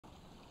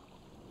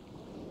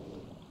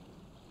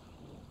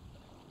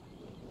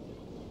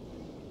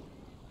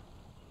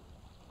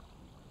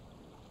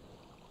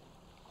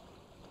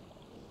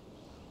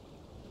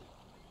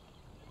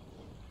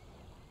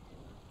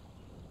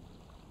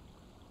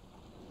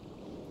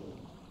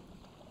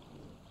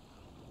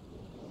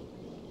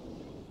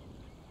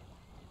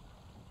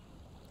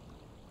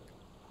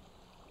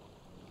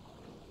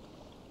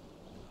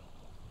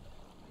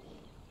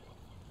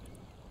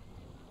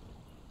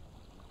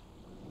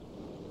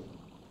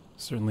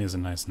Certainly is a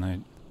nice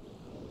night.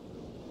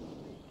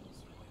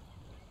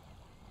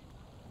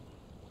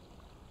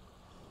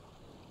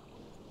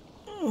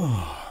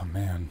 Oh,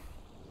 man.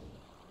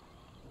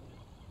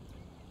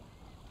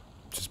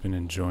 Just been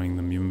enjoying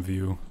the moon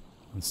view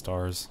and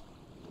stars.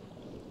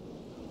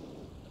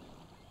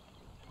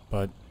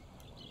 But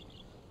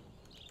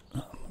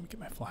let me get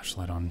my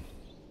flashlight on.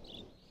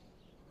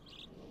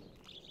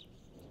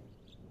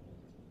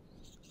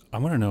 I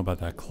want to know about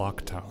that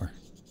clock tower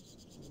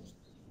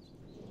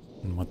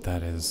and what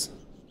that is.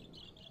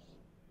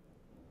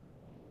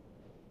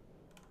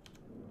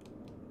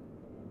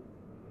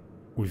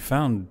 We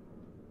found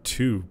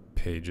 2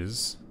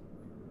 pages.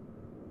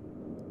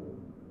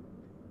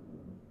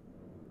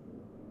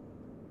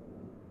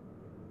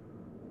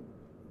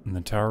 And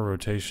the tower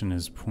rotation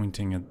is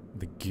pointing at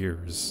the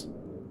gears.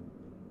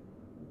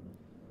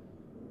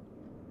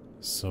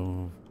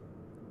 So,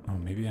 oh,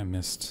 maybe I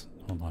missed.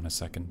 Hold on a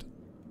second.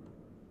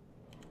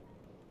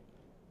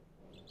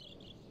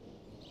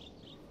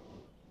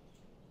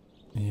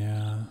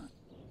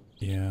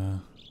 Yeah.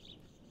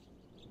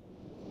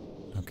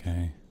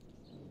 Okay.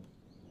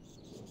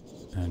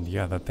 And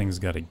yeah, that thing's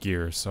got a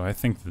gear, so I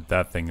think that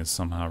that thing is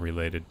somehow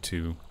related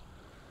to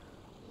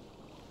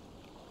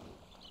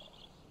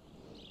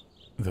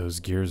those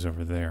gears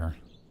over there.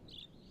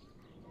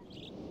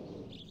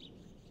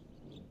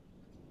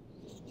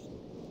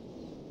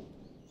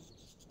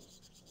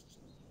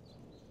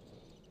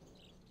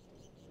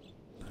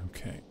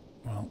 Okay,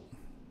 well,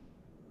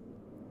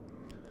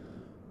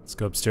 let's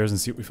go upstairs and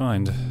see what we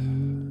find.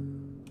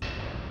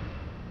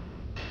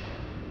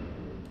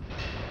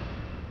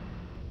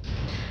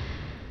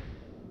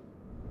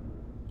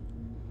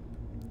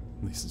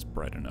 At least it's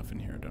bright enough in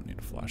here, I don't need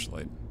a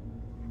flashlight.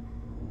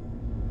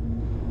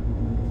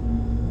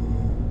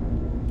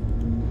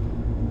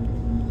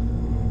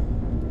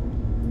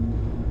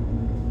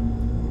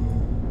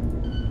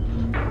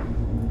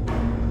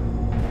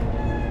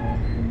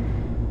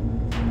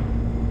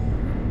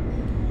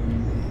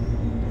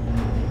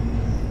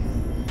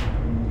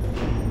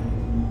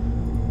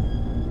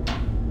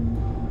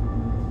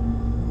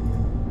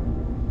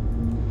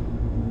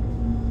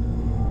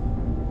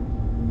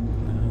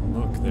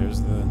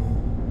 There's the...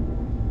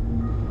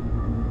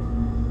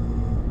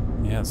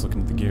 Yeah, it's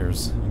looking at the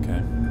gears.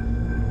 Okay.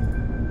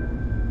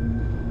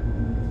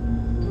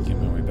 Get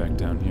my way back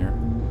down here.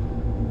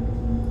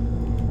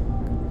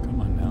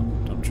 Come on now,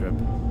 don't trip.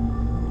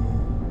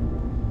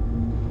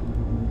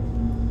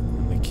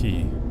 And the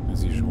key,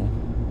 as usual.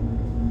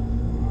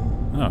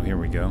 Oh, here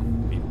we go.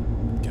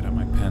 Get out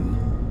my pen.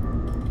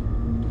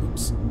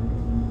 Oops.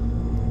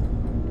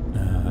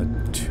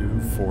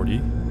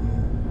 240.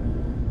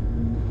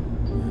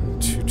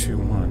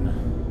 221.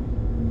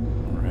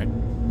 Alright.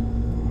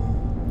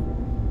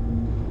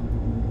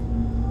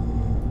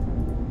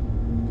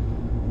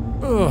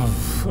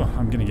 Ugh,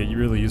 I'm gonna get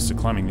really used to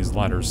climbing these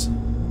ladders.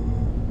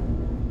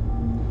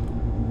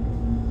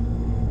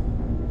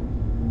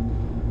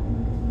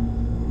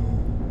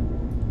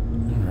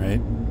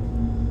 Alright.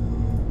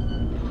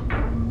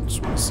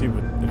 Just want to see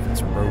what if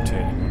it's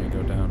rotating when I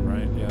go down,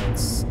 right? Yeah,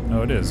 it's...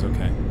 Oh, it is,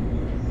 okay.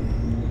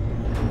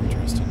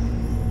 Interesting.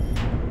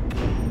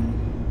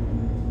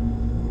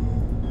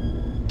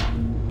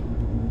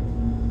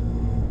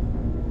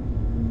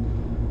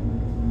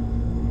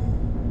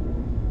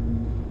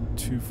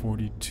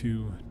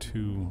 Two, 2,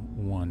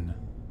 1.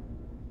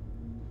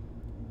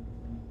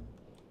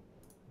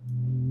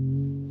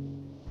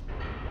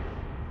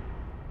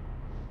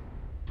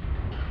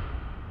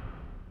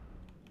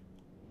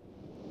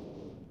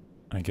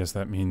 I guess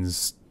that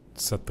means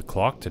set the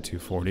clock to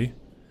 240.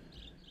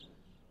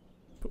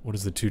 But what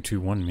does the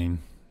 221 mean?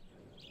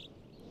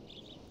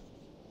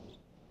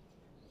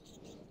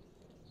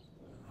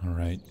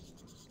 Alright.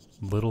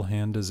 Little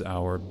hand is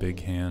hour,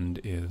 big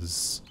hand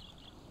is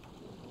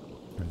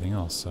everything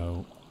else,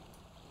 so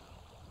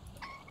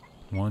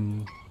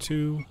 1,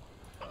 2,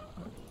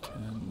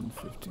 10,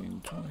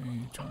 15,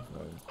 20,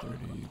 25, 30,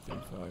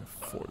 35,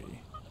 40.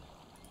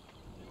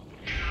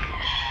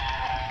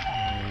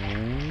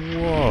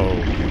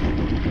 Whoa!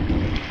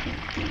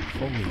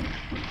 Holy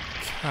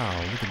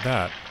cow, look at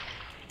that.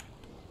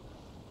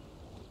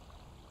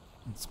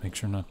 Let's make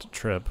sure not to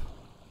trip.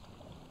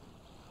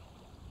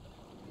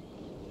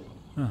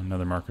 Oh,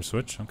 another marker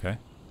switch, okay.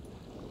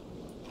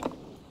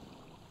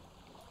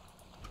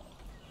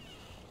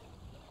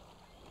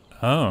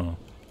 Oh.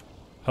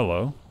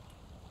 Hello.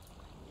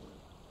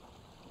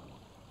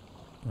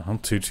 Well,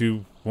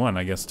 221,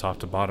 I guess top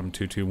to bottom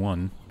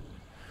 221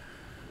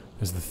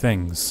 is the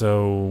thing.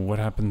 So, what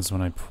happens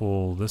when I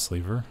pull this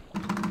lever?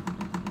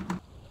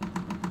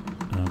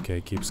 Okay,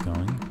 it keeps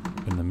going.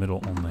 In the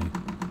middle only.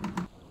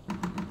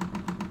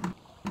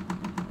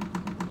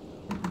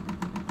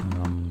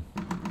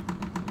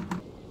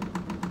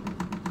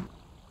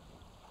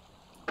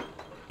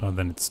 Oh,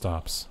 then it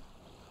stops.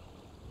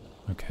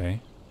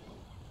 Okay.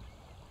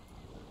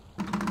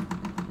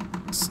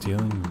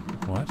 Stealing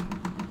what?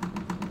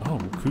 Oh,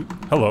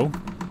 hello.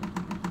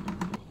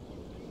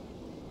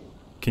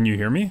 Can you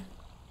hear me?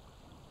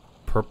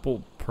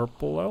 Purple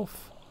purple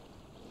elf?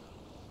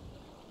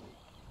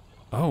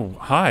 Oh,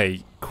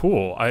 hi.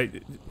 Cool.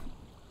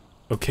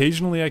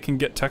 Occasionally I can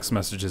get text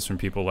messages from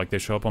people, like they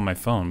show up on my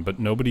phone, but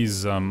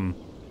nobody's, not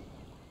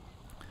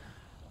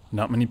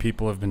many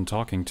people have been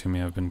talking to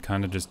me. I've been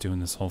kind of just doing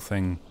this whole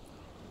thing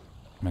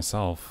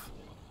myself.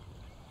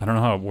 I don't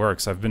know how it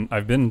works. I've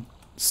been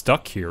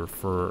stuck here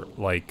for,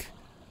 like,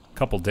 a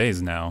couple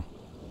days now.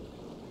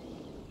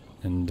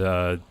 And,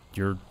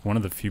 you're one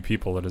of the few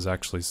people that has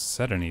actually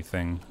said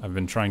anything. I've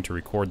been trying to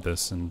record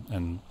this,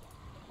 and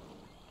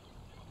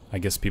I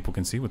guess people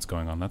can see what's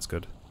going on. That's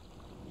good.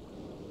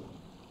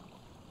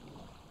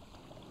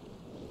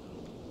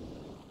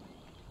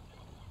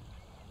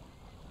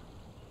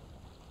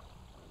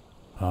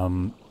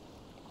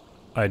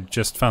 I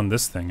just found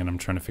this thing, and I'm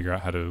trying to figure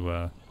out how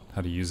to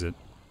use it.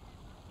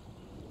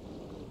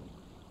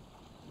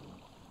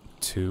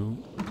 2.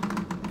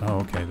 Oh,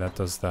 okay, that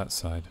does that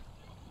side.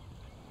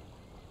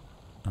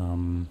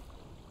 2,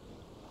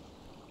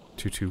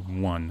 2,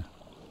 1.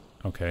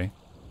 Okay.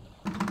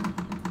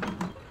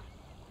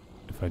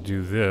 If I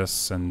do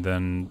this and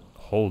then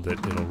hold it,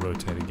 it'll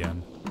rotate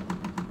again.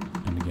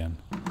 And again.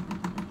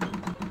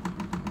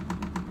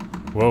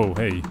 Whoa,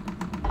 hey.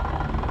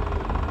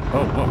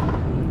 Oh, whoa.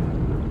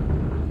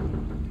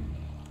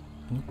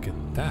 Look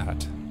at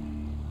that.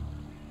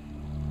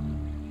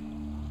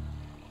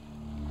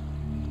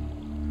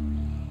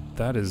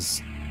 That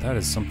is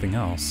something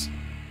else.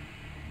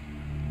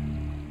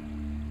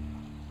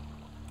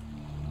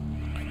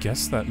 I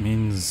guess that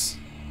means...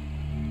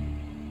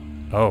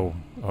 Oh,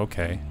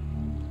 okay.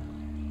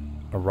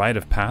 A rite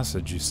of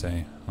passage, you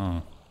say?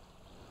 Huh.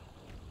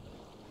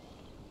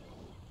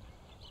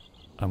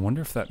 I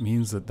wonder if that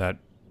means that that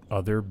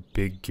other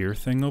big gear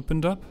thing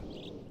opened up?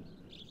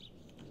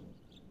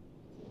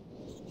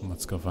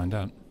 Let's go find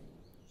out.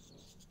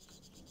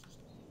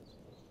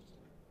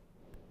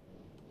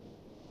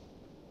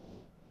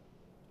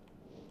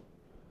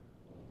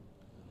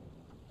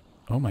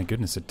 Oh my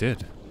goodness, it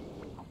did.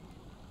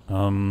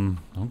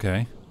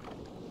 Okay.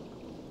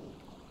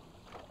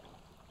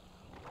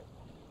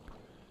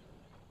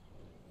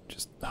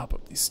 Just hop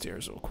up these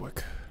stairs real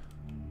quick.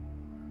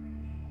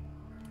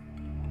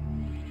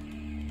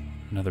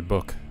 Another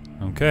book.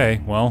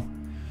 Okay, well.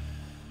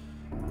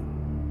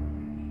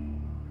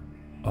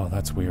 Oh,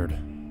 that's weird.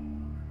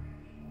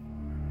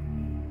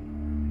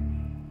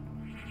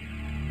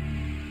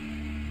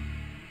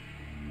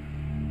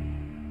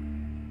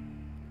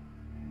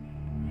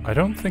 I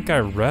don't think I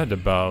read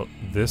about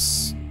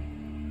this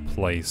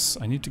place.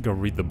 I need to go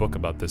read the book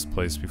about this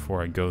place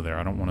before I go there.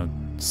 I don't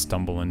want to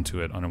stumble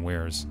into it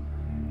unawares.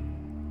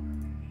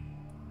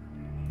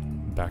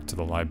 Back to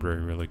the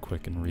library really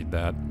quick and read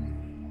that.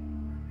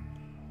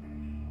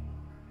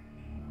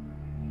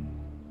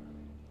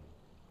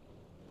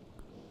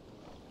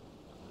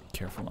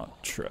 Careful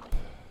not to trip.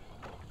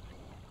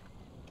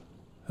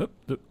 Hup,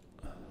 hup.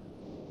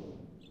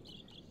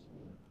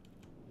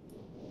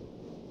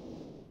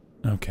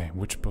 Okay,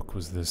 which book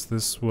was this?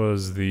 This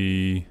was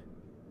the...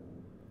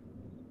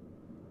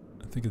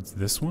 I think it's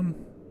this one?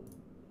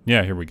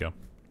 Yeah, here we go.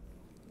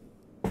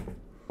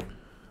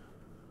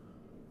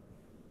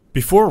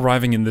 Before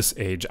arriving in this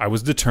age, I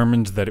was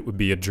determined that it would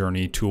be a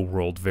journey to a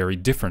world very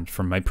different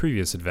from my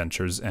previous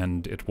adventures,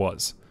 and it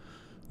was.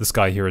 The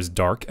sky here is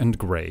dark and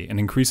gray, and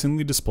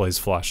increasingly displays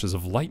flashes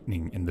of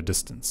lightning in the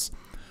distance.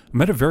 I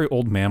met a very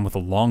old man with a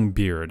long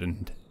beard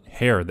and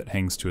hair that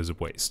hangs to his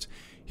waist.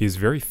 He is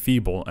very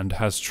feeble and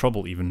has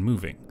trouble even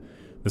moving.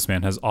 This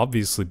man has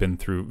obviously been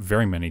through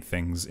very many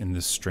things in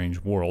this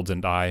strange world,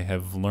 and I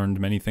have learned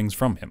many things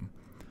from him.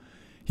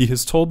 He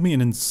has told me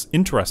an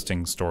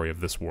interesting story of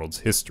this world's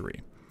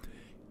history.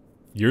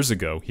 Years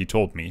ago, he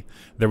told me,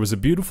 there was a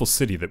beautiful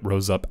city that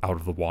rose up out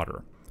of the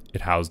water.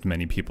 It housed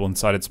many people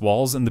inside its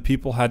walls, and the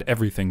people had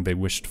everything they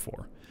wished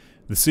for.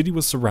 The city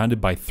was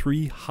surrounded by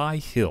 3 high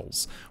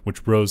hills,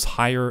 which rose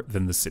higher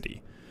than the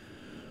city.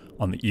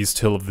 On the east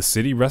hill of the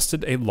city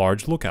rested a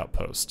large lookout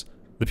post.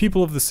 The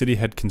people of the city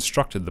had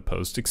constructed the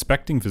post,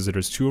 expecting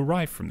visitors to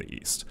arrive from the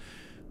east.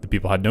 The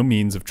people had no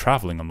means of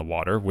traveling on the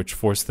water, which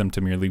forced them to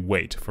merely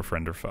wait for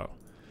friend or foe.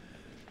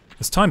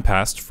 As time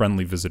passed,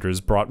 friendly visitors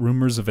brought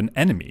rumors of an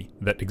enemy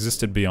that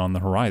existed beyond the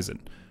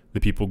horizon. The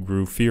people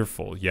grew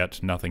fearful,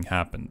 yet nothing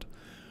happened.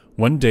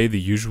 One day the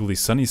usually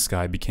sunny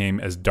sky became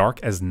as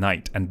dark as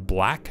night, and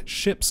black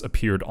ships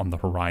appeared on the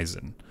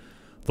horizon.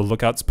 The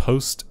lookout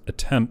post's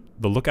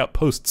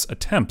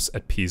attempts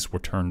at peace were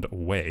turned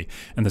away,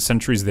 and the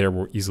sentries there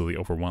were easily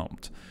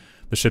overwhelmed.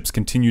 The ships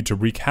continued to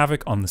wreak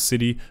havoc on the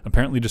city,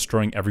 apparently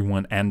destroying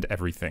everyone and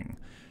everything.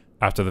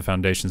 After the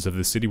foundations of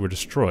the city were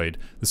destroyed,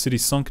 the city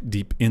sunk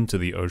deep into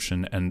the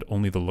ocean, and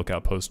only the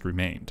lookout post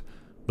remained.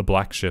 The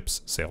black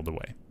ships sailed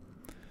away.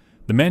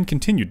 The man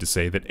continued to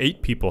say that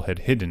 8 people had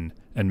hidden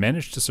and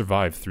managed to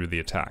survive through the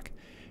attack.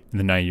 In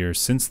the 9 years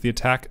since the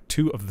attack,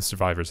 2 of the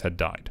survivors had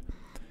died.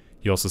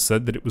 He also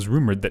said that it was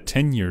rumored that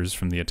 10 years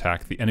from the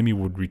attack, the enemy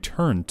would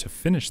return to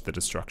finish the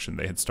destruction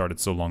they had started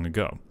so long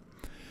ago.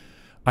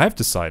 I have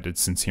decided,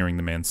 since hearing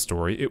the man's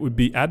story, it would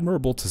be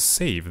admirable to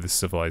save this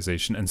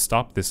civilization and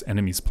stop this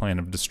enemy's plan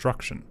of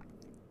destruction.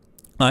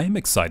 I am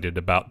excited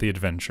about the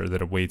adventure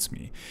that awaits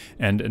me,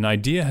 and an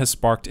idea has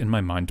sparked in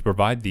my mind to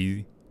provide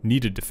the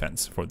needed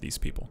defense for these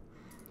people.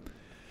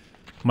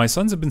 My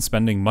sons have been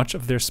spending much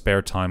of their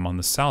spare time on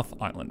the South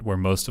Island, where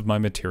most of my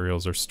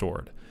materials are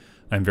stored.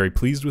 I am very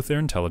pleased with their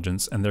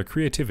intelligence, and their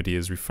creativity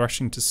is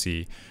refreshing to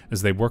see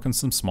as they work on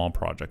some small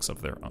projects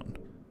of their own.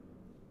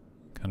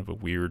 Kind of a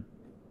weird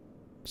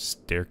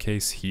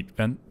staircase heat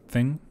vent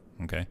thing?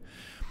 Okay.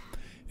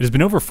 It has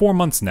been over 4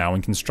 months now,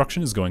 and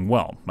construction is going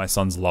well. My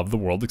sons love the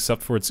world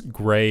except for its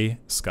gray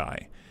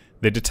sky.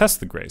 They detest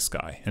the gray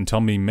sky, and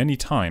tell me many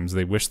times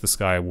they wish the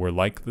sky were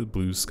like the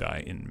blue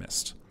sky in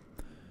MYST.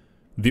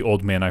 The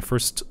old man I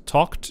first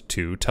talked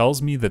to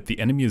tells me that the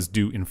enemy is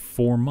due in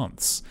 4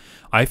 months.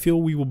 I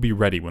feel we will be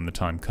ready when the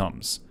time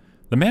comes.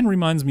 The man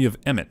reminds me of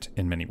Emmett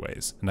in many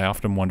ways, and I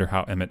often wonder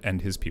how Emmett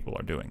and his people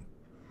are doing.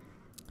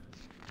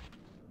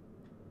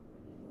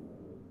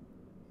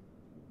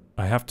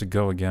 I have to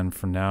go again.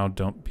 For now,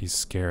 don't be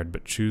scared,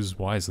 but choose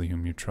wisely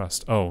whom you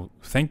trust. Oh,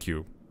 thank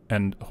you,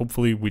 and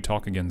hopefully we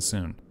talk again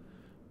soon.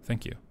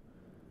 Thank you.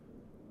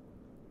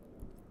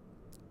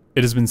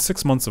 It has been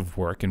 6 months of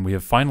work, and we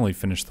have finally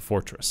finished the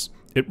fortress.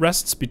 It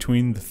rests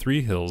between the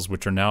 3 hills,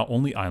 which are now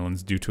only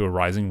islands due to a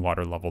rising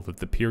water level that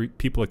the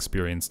people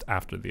experienced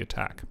after the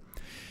attack.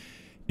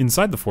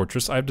 Inside the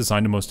fortress, I have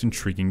designed a most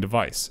intriguing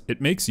device.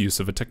 It makes use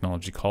of a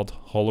technology called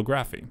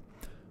holography.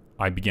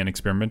 I began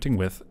experimenting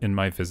with in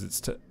my visits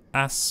to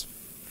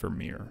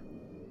Aspermere.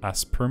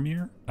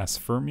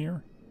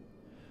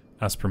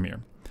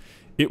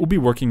 It will be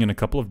working in a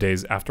couple of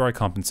days after I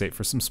compensate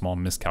for some small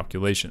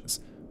miscalculations.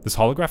 This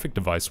holographic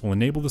device will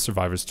enable the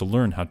survivors to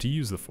learn how to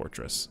use the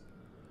fortress.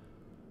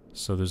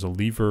 So there's a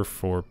lever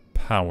for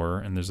power,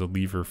 and there's a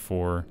lever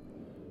for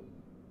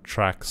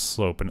track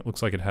slope, and it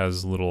looks like it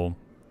has little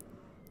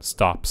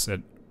stops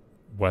at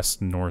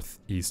west, north,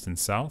 east, and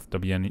south.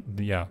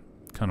 Yeah,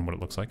 kind of what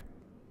it looks like.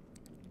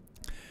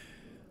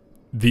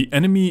 The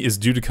enemy is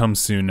due to come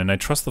soon, and I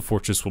trust the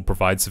fortress will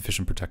provide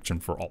sufficient protection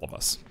for all of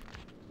us.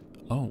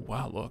 Oh,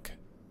 wow, look.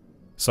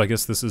 So I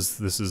guess this is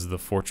the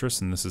fortress,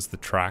 and this is the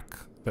track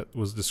that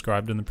was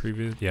described in the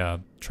previous... Yeah,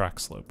 track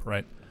slope,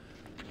 right?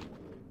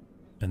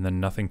 And then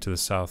nothing to the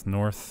south,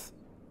 north,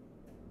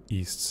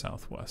 east,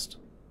 southwest.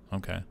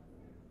 Okay.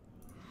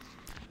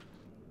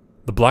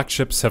 The black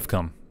ships have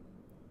come.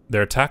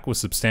 Their attack was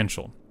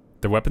substantial.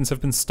 Their weapons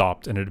have been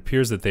stopped, and it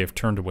appears that they have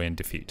turned away in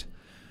defeat.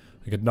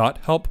 I could not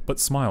help but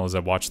smile as I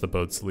watched the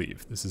boats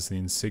leave. This is the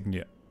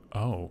insignia.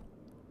 Oh.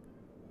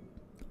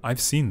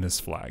 I've seen this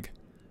flag.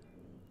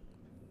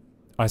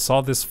 I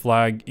saw this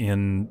flag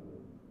in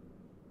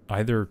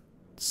either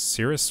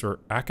Cirrus or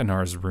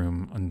Akinar's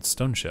room on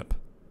Stone Ship.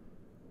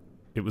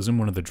 It was in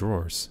one of the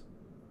drawers.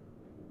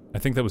 I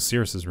think that was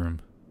Cirrus's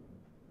room.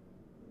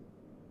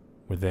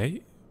 Were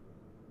they?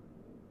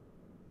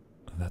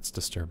 Oh, that's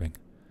disturbing.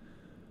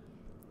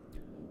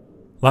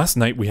 Last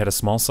night we had a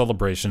small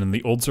celebration and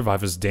the old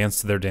survivors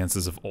danced their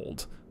dances of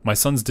old. My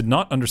sons did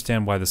not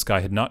understand why the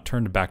sky had not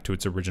turned back to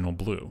its original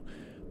blue.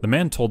 The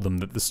man told them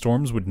that the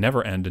storms would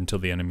never end until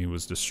the enemy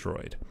was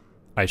destroyed.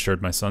 I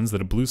assured my sons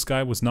that a blue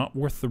sky was not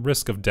worth the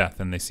risk of death,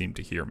 and they seemed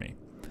to hear me.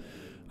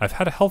 I've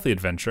had a healthy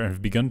adventure and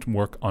have begun to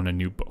work on a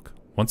new book.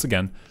 Once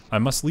again, I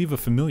must leave a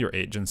familiar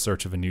age in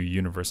search of a new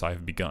universe I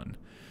have begun.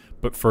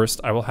 But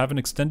first, I will have an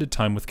extended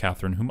time with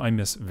Catherine, whom I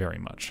miss very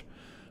much.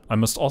 I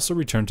must also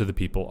return to the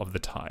people of the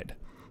Tide.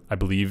 I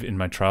believe in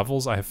my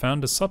travels I have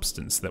found a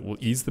substance that will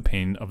ease the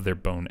pain of their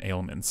bone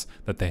ailments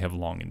that they have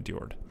long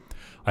endured.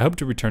 I hope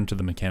to return to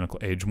the mechanical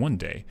age one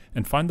day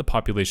and find the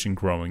population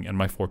growing and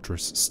my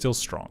fortress still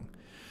strong.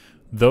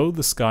 Though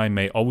the sky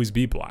may always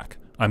be black,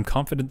 I'm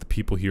confident the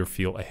people here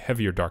feel a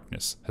heavier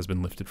darkness has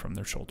been lifted from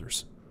their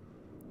shoulders.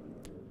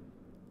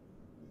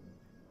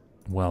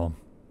 Well,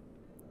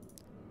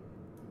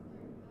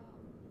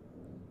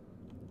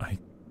 I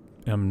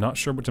am not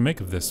sure what to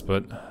make of this,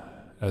 but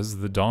as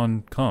the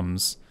dawn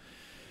comes,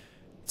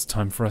 it's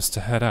time for us to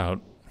head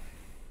out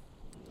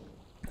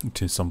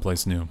to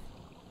someplace new.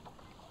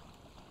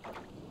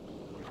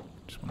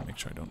 Just want to make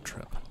sure I don't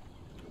trip.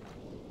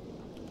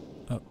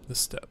 Up the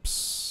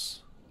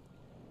steps.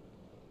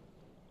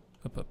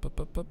 Up, up, up,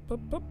 up, up,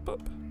 up, up,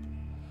 up.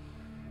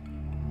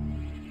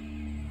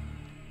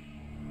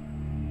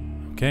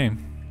 Okay.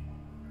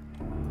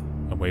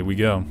 Away we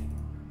go.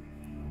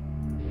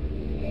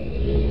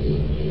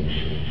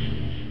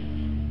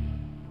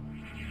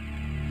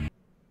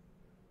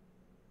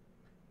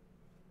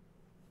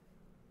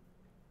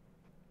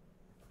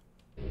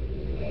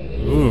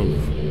 Ooh.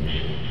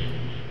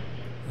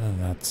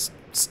 That's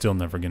still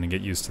never gonna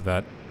get used to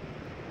that.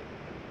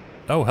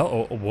 Oh,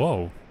 hell, oh,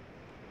 whoa.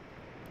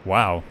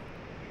 Wow.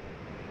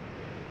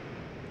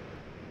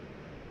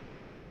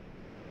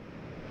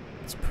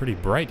 It's pretty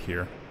bright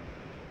here.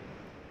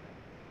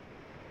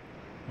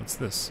 What's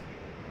this?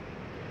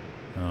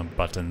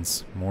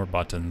 Buttons. More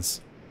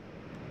buttons.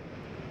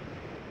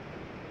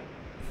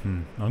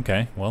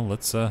 Okay, well,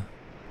 let's, is there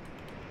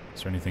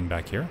anything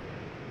back here?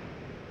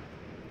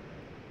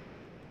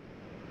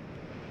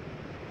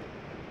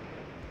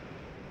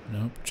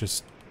 Nope,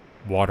 just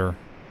water.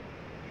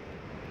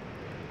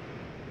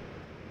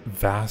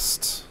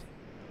 Vast,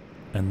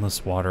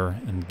 endless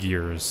water and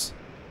gears.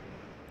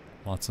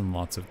 Lots and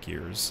lots of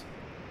gears.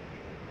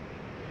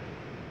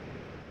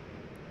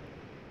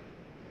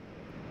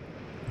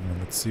 And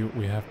let's see what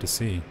we have to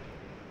see.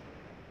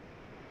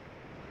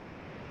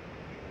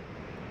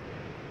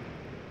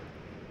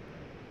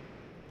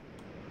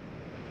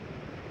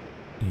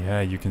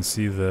 Yeah, you can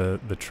see the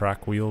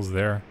track wheels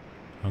there.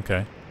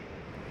 Okay.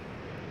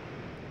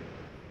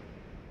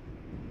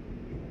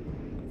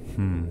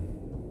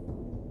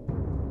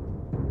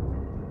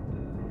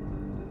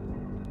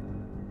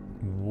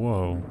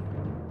 Whoa.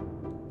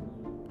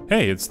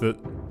 Hey, it's the...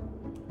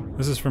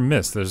 This is from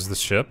MYST. There's the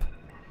ship.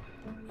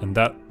 And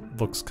that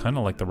looks kind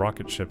of like the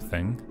rocket ship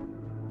thing.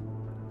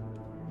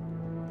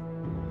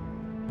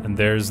 And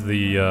there's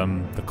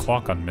the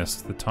clock on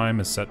MYST. The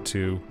time is set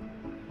to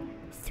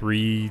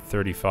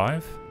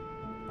 3:35.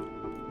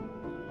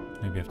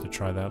 Maybe I have to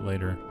try that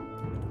later.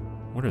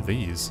 What are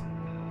these?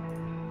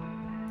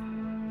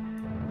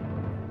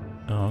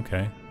 Oh,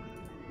 okay.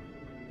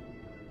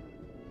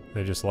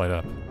 They just light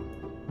up.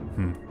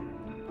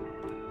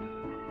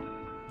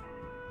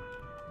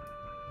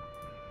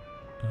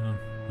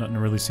 Nothing to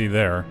really see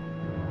there.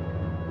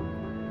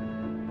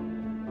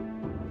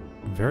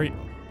 Very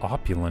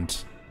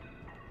opulent.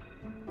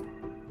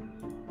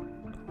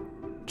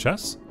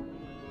 Chess?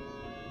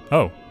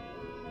 Oh.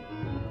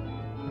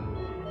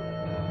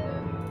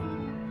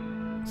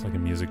 It's like a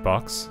music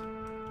box.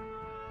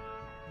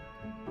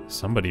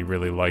 Somebody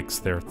really likes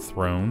their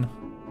throne.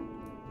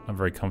 Not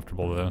very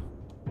comfortable though.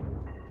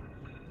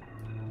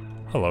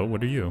 Hello,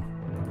 what are you?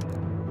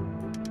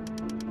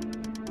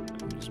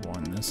 Just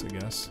wind this, I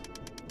guess.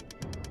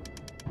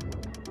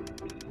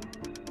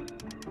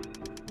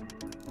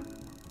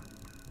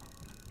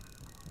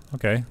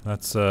 Okay,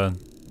 that's a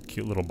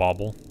cute little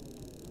bauble.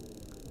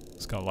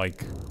 It's got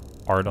like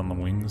art on the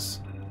wings.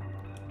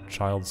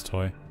 Child's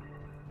toy.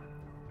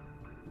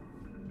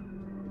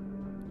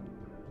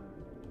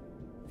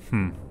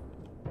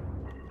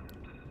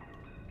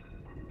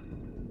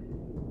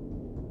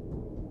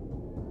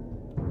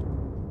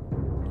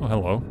 Oh,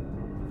 hello.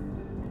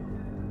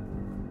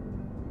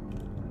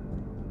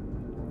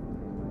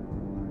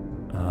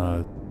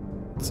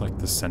 It's like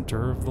the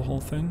center of the whole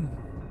thing.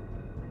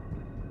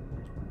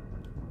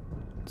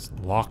 It's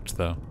locked,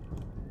 though.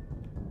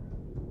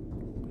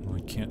 Well,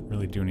 I can't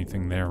really do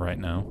anything there right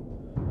now.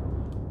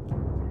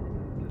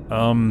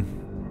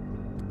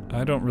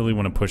 I don't really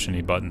want to push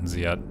any buttons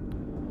yet.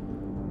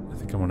 I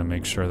think I want to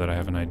make sure that I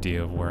have an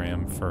idea of where I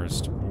am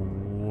first.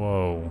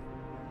 Whoa.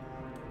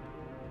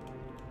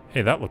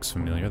 Hey, that looks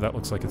familiar. That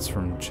looks like it's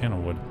from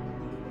Channelwood.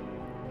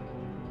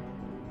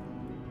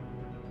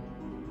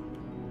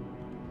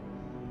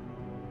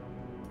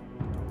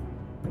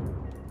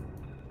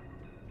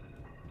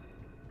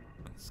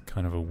 It's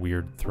kind of a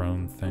weird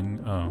throne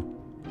thing. Oh.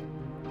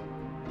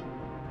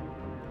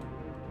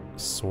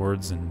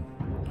 Swords and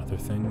other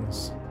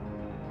things.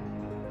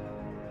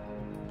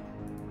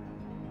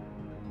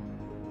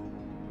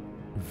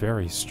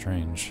 Very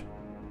strange.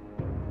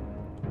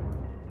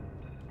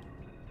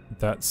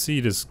 That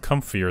seat is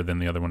comfier than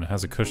the other one. It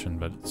has a cushion,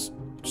 but it's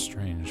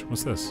strange.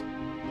 What's this?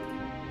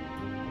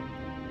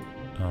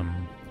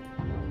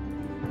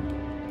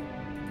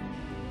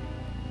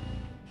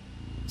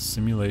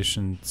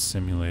 Simulation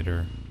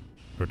simulator.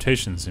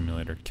 Rotation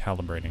simulator.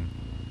 Calibrating.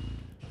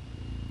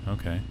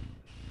 Okay.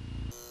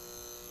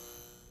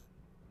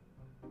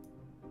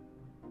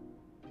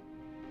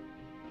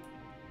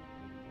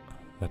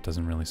 That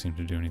doesn't really seem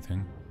to do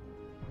anything.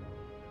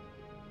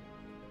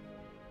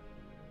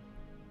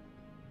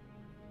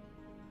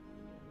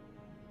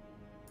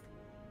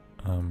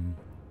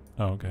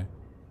 Oh, okay.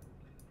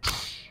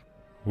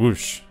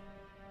 Whoosh.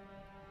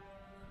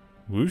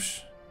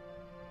 Whoosh?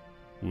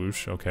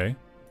 Whoosh, okay.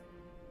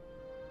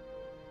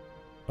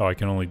 Oh, I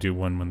can only do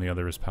one when the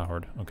other is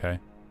powered. Okay.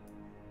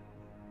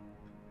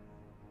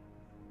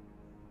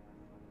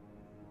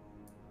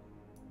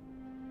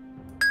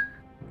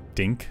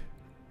 Dink.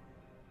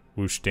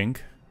 Whoosh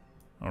dink.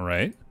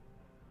 Alright.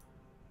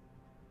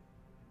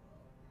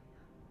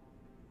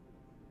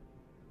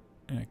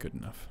 Yeah, good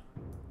enough.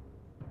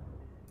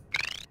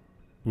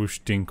 Whoosh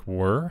dink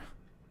whir.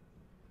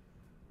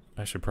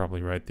 I should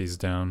probably write these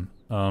down.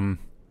 I'm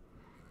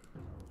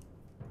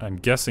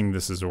guessing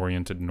this is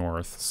oriented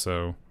north,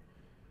 so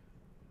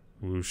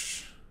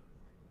whoosh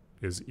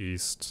is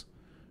east,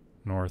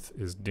 north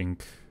is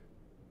dink,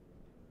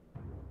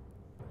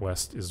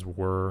 west is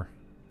whir.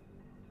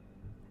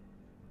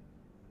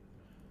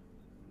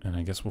 And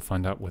I guess we'll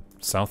find out what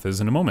south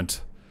is in a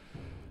moment.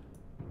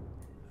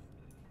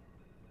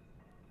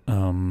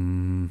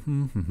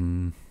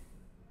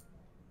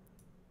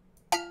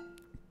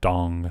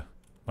 Dong.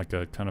 Like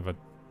a kind of a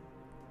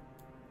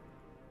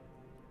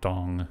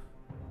dong.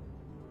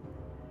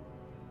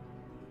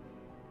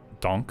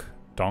 Donk?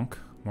 Donk?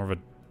 More of a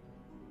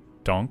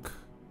donk?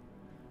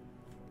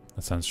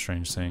 That sounds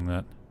strange saying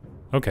that.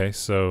 Okay,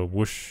 so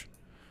whoosh.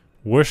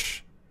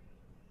 Whoosh.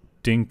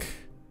 Dink.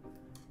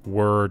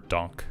 Whir.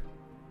 Donk.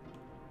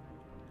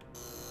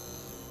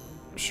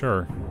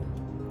 Sure.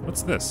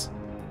 What's this?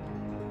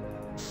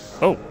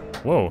 Oh,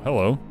 whoa,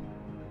 hello.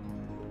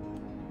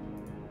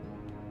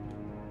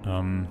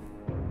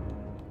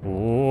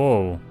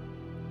 Whoa.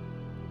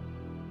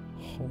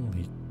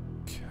 Holy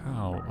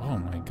cow. Oh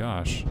my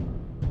gosh.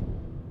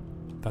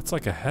 That's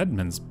like a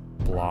headman's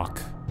block.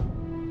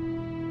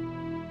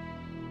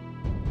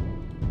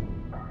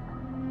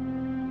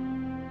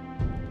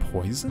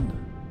 Poison?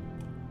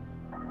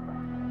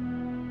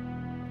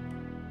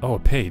 Oh, a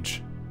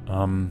page.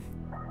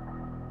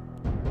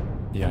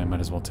 Yeah, I might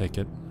as well take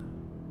it.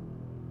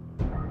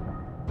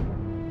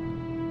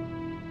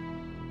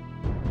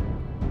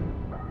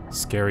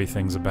 Scary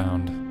things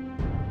abound.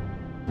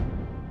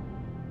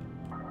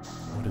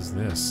 What is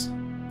this?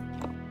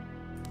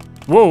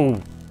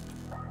 Whoa!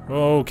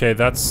 Okay,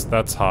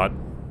 that's hot.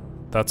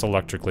 That's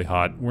electrically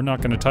hot. We're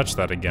not gonna touch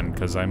that again,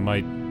 because I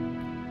might...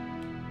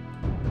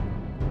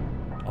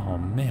 Oh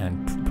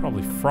man,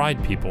 probably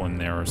fried people in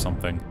there or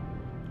something.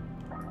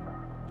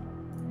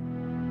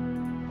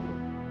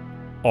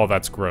 Oh,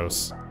 that's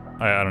gross.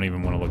 I don't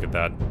even want to look at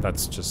that.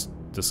 That's just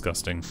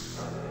disgusting.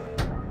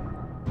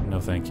 No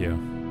thank you.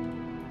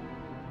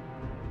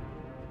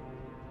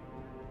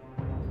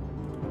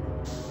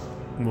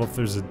 Well, if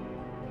there's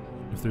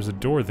a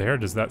door there,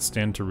 does that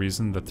stand to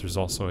reason that there's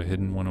also a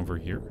hidden one over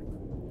here?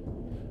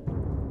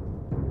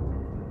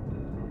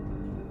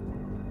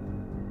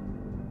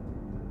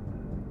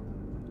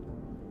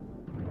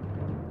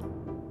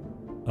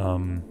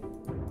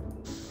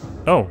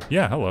 Oh,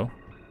 yeah, hello.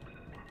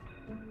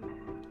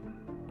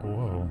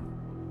 Whoa.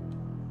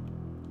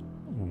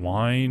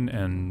 Wine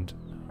and...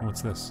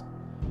 what's this?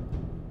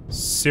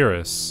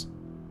 Cirrus,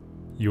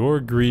 your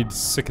greed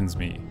sickens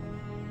me.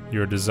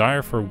 Your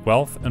desire for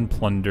wealth and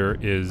plunder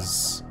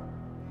is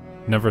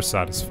never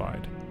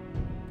satisfied.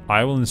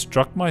 I will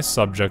instruct my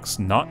subjects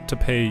not to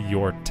pay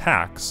your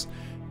tax,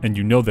 and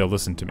you know they'll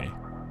listen to me.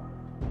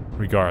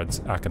 Regards,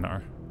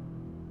 Akanar.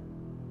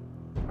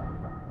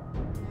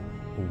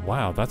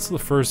 Wow, that's the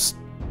first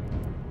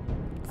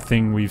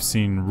thing we've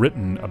seen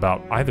written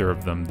about either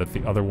of them that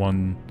the other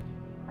one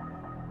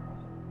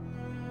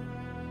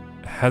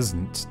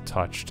hasn't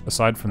touched,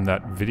 aside from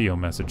that video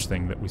message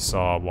thing that we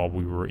saw while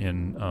we were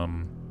in,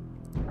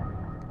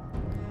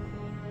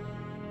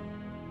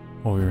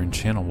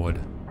 Channelwood.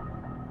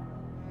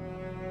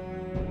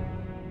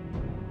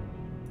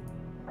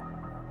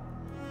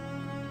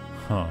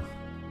 Huh.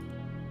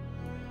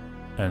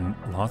 And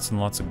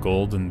lots of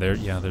gold in there.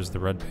 Yeah, there's the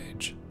red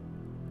page.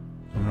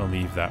 I'm gonna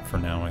leave that for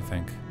now, I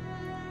think.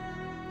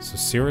 So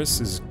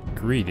Cirrus is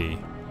greedy,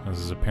 as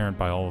is apparent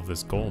by all of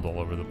this gold all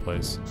over the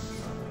place.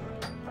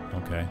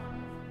 Okay.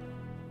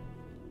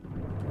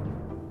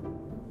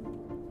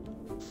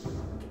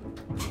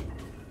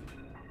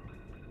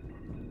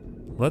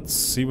 Let's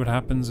see what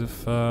happens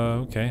if,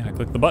 okay, I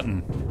click the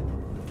button.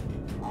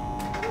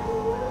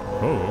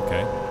 Oh,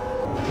 okay.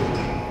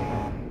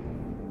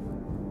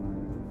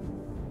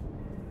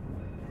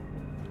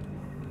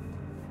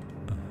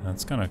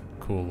 That's kind of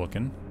cool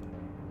looking.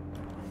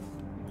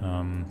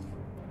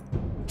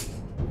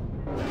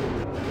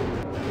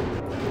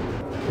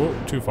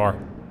 Whoa, too far.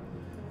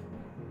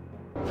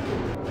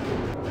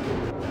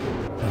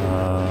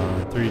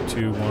 3,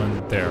 2,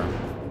 1, there.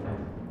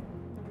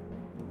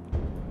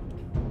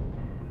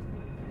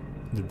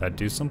 Did that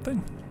do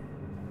something?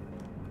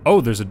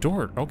 Oh, there's a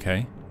door.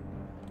 Okay.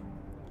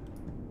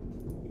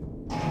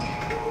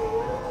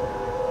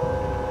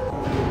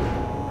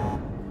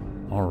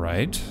 All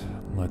right.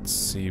 Let's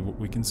see what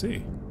we can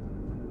see.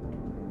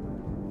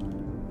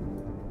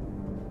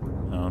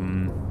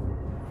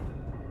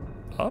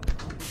 Up?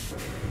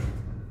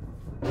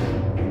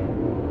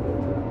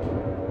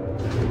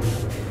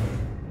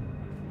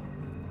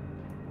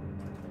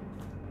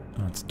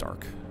 Oh, it's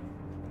dark.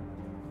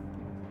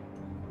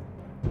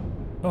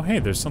 Oh, hey,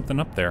 there's something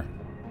up there.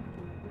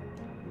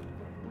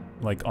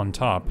 Like, on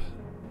top.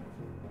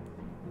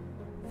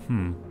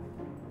 Oh,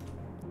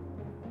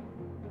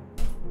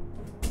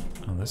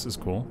 this is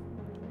cool.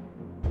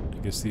 I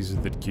guess these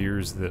are the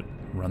gears that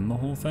run the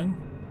whole thing?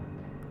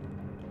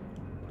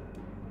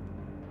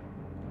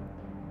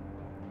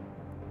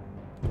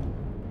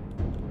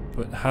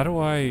 But how do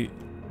I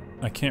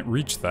can't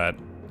reach that,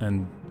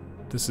 and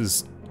this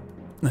is...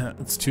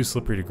 it's too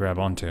slippery to grab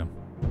onto.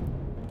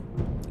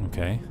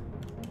 Okay.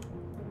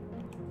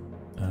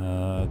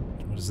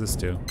 What does this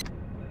do?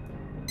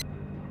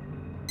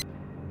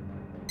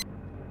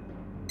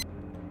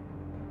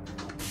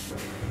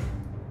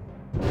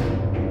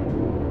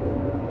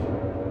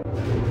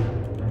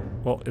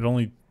 Well, it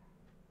only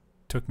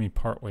took me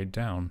part way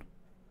down.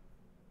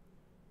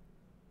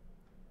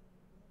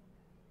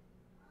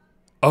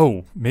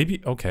 Oh,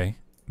 maybe, okay.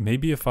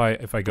 Maybe if I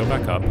go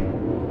back up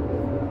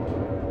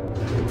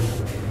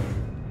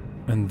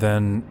and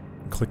then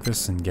click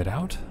this and get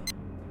out?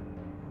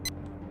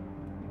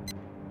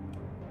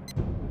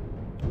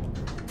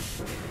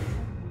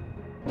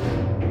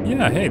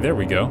 Yeah, hey, there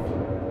we go.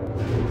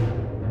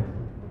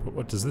 But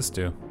what does this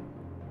do?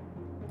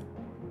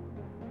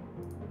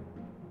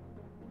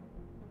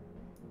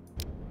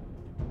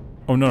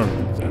 Oh, no.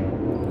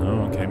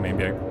 okay,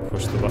 maybe I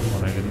pushed the button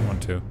when I didn't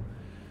want to.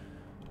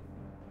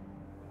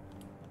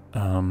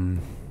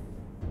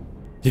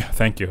 Yeah,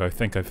 thank you. I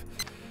think I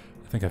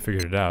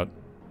figured it out.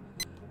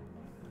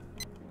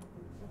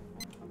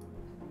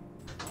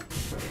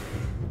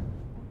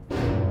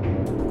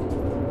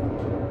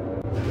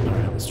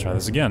 Alright, let's try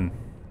this again.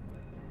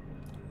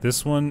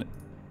 This one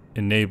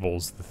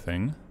enables the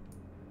thing.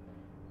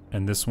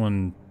 And this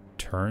one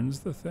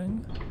turns the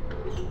thing?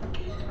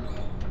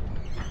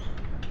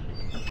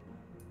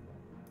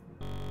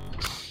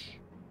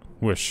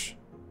 Whoosh.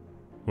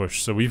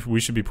 Whoosh. So we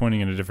should be pointing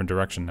in a different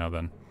direction now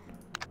then.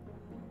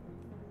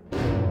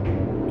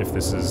 If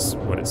this is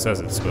what it says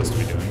it's supposed to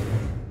be doing.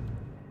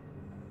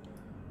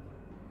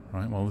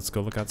 Alright, well, let's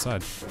go look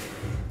outside.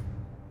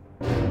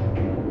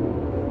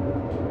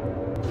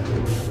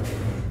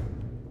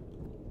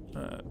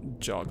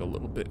 Jog a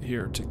little bit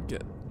here to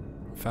get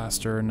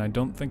faster, and I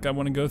don't think I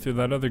want to go through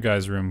that other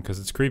guy's room because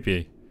it's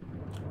creepy.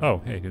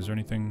 Oh, hey, is there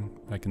anything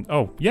I can...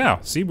 Oh, yeah!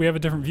 See, we have a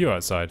different view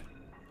outside.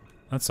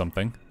 That's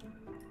something.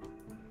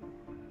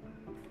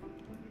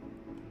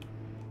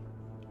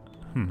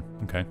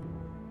 Okay.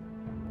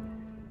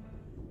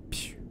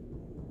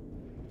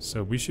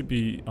 So we should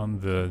be on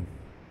the...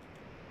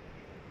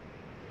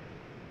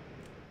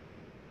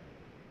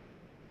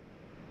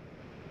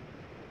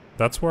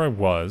 That's where I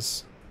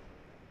was.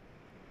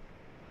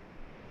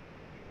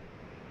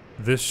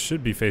 This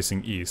should be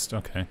facing east,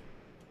 okay.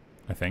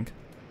 I think.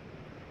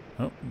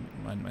 Oh,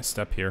 mind my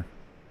step here.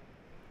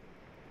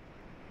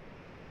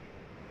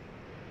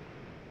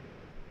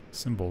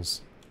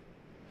 Symbols.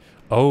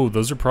 Oh,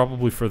 those are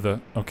probably for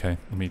the... Okay,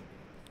 let me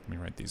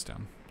write these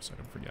down so I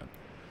don't forget.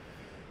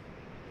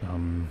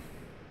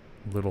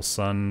 Little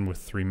sun with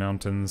 3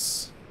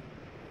 mountains.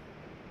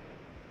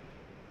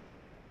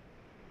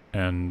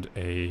 And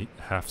a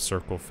half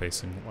circle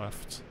facing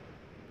left.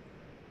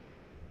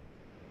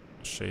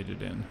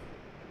 Shaded in.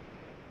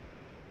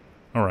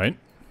 Alright.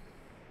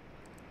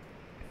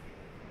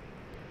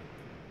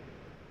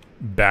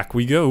 Back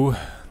we go.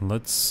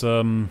 Let's,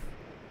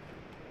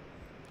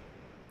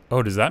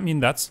 Oh, does that mean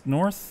that's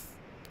north?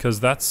 Because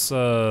that's,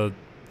 the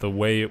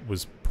way it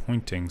was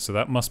pointing, so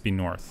that must be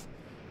north.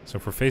 So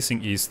if we're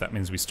facing east, that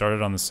means we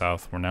started on the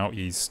south, we're now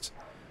east.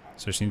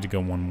 So I just need to go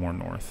one more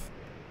north.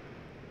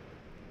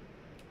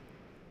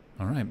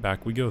 Alright,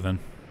 back we go then.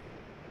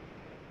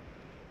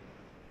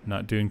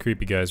 Not doing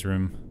creepy guy's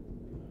room.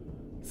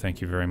 Thank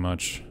you very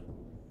much.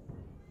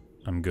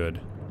 I'm good.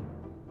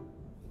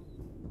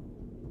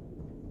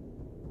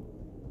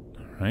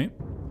 Alright.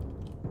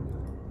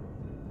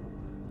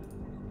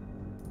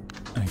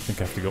 I think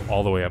I have to go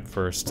all the way up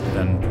first,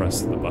 then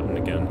press the button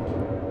again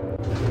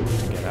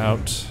to get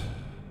out.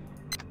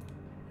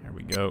 There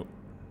we go.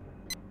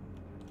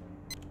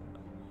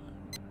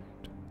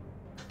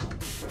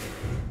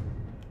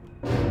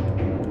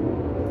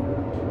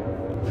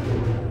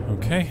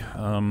 Okay,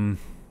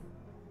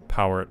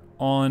 power it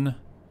on.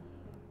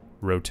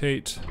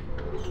 Rotate.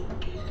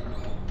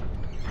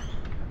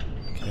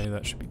 Okay,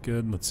 that should be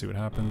good. Let's see what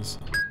happens.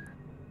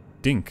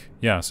 Dink.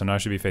 Yeah, so now I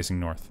should be facing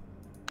north.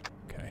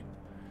 Okay.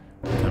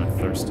 I'm kind of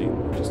thirsty.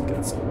 Just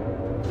get some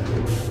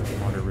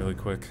water really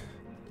quick.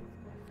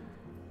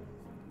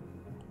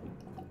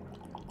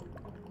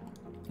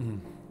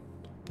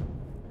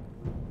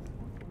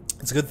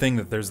 It's a good thing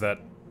that there's that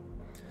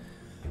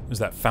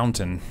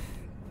fountain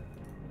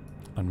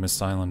on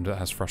MYST Island that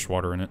has fresh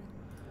water in it.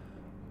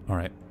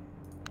 Alright.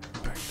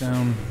 Back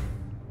down.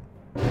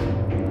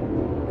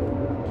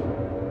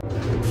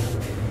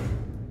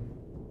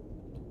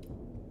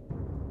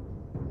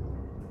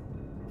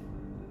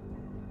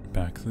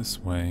 Back this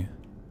way.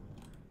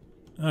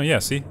 Oh yeah,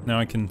 see? Now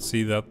I can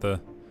see that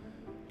the...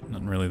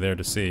 Nothing really there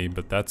to see,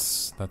 but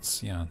that's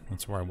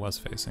where I was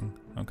facing.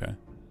 Okay.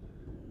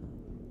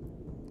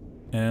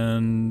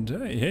 And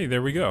hey,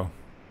 there we go.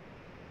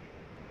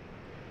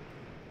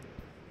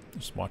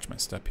 Just watch my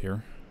step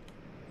here.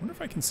 I wonder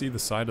if I can see the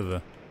side of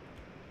the...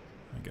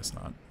 I guess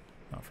not.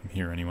 Not from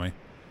here, anyway.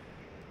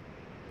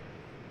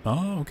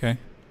 Oh, okay.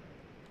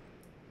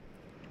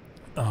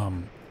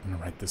 I'm gonna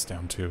write this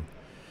down, too.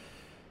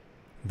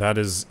 That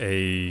is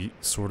a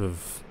sort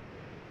of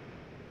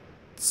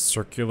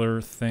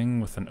circular thing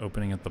with an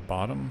opening at the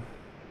bottom.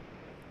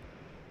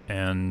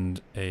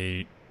 And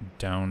a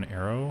down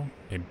arrow,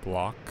 a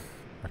block,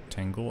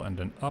 rectangle, and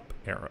an up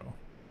arrow.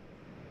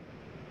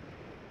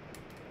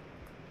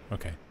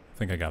 Okay, I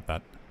think I got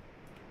that.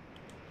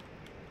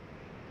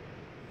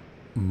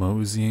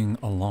 Moseying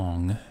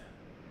along.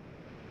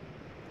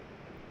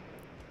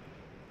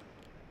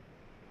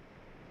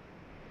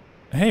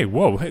 Hey,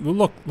 whoa, hey,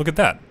 look at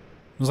that.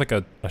 It was like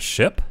a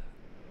ship?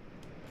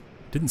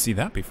 Didn't see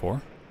that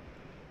before.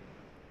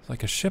 It's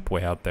like a ship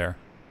way out there.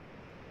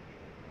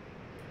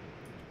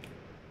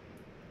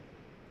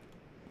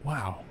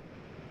 Wow.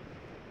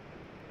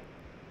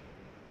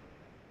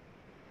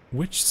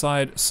 Which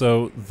side?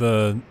 So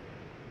the...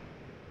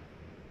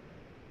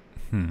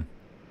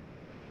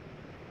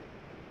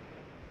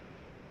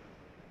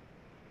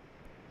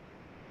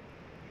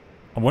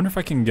 I wonder if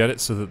I can get it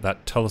so that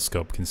that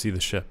telescope can see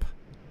the ship.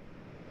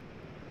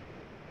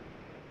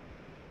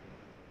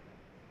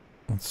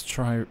 Let's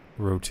try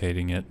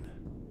rotating it.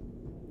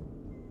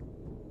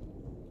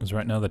 Because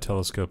right now the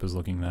telescope is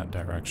looking that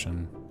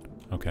direction.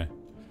 Okay.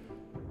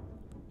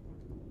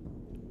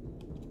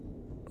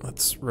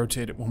 Let's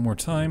rotate it one more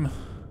time.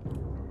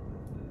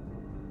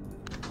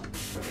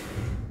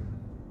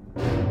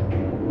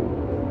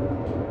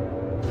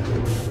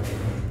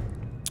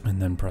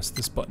 And then press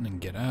this button and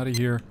get out of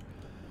here.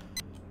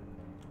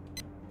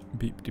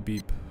 Beep de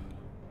beep.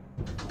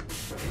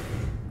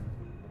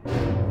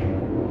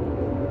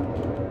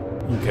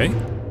 Okay.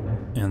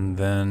 And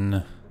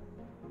then...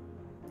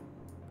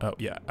 oh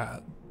yeah,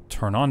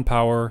 turn on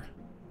power,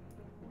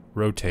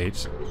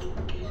 rotate,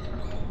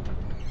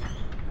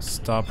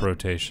 stop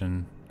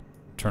rotation,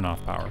 turn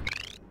off power.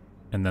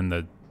 And then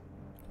the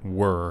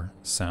whir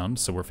sound,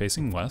 so we're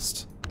facing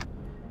west.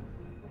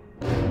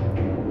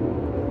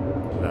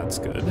 That's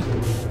good.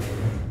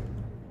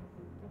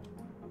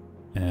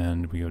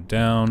 And we go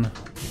down.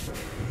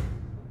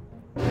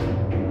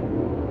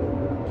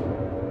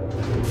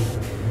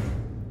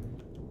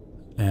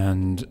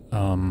 And,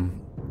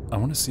 I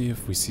want to see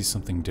if we see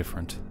something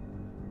different.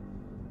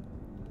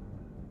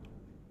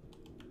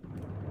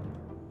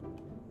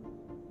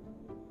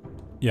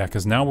 Yeah,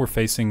 because now we're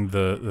facing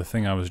the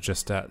thing I was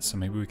just at, so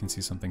maybe we can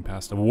see something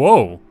past it.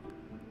 Whoa!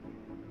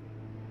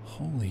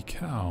 Holy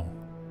cow.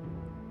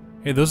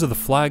 Hey, those are the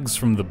flags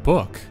from the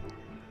book.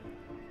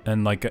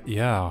 And like,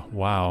 yeah,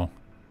 wow.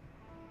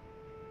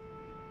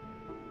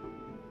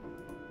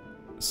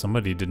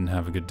 Somebody didn't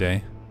have a good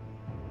day.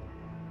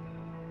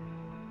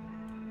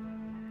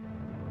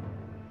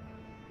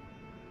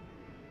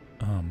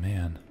 Oh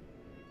man.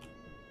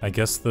 I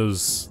guess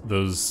those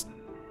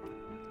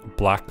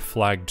black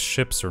flagged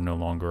ships are no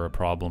longer a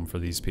problem for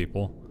these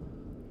people.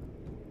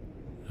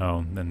 Oh,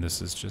 and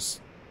this is just,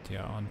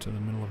 yeah, onto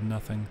the middle of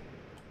nothing.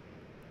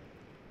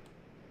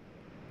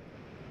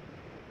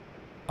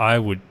 I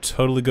would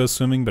totally go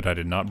swimming, but I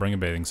did not bring a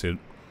bathing suit.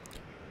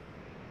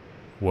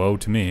 Woe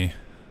to me.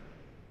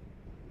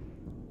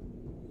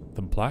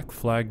 The black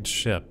flagged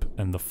ship,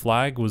 and the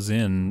flag was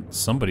in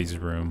somebody's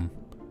room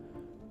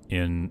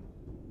in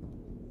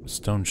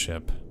Stone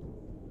Ship.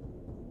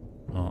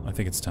 Well, I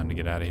think it's time to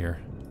get out of here.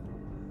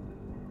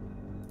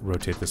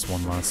 Rotate this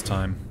one last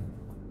time.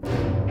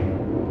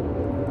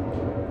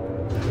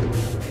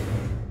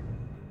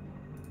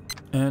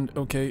 And,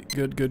 okay,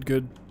 good, good,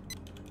 good.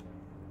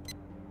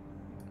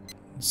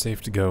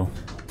 Safe to go.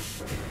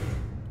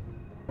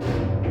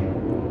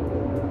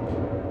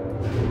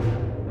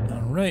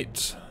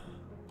 Alright.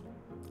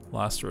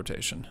 Last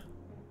rotation.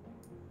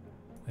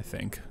 I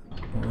think.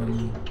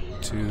 1,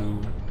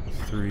 2,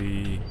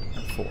 3,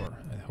 4.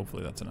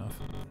 Hopefully that's enough.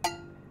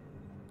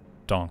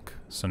 Donk.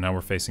 So now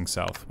we're facing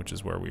south, which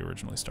is where we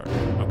originally started.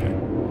 Okay.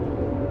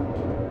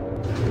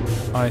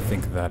 I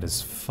think that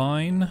is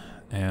fine,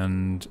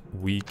 and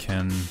we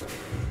can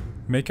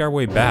make our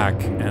way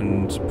back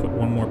and put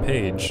one more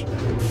page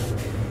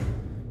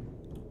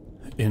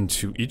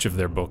into each of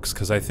their books,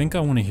 because I think I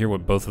want to hear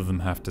what both of them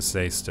have to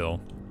say still.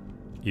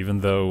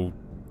 Even though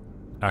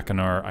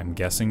Akanar, I'm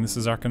guessing this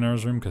is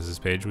Akanar's room because his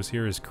page was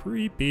here, is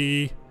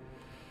creepy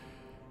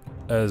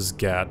as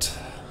gat.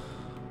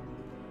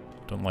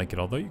 Don't like it,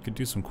 although you could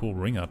do some cool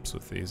ring-ups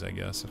with these, I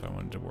guess, if I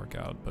wanted to work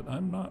out. But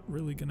I'm not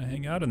really going to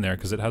hang out in there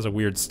because it has a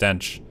weird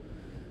stench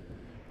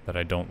that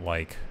I don't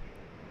like.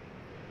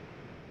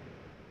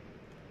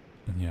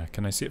 And yeah,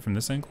 can I see it from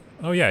this angle?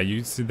 Oh yeah,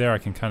 you see there, I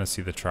can kind of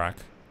see the track.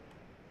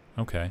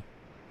 Okay.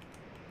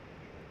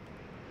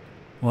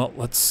 Well,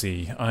 let's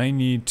see. I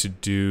need to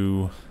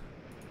do...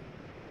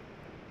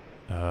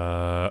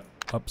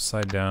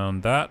 upside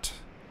down that.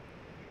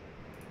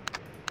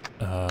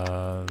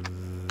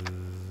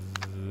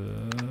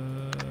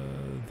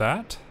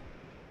 That.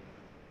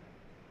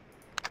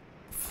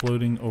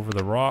 Floating over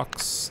the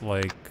rocks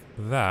like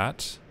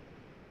that.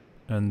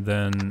 And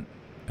then,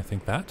 I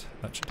think that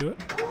should do it.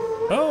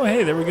 Oh,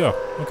 hey, there we go.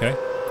 Okay,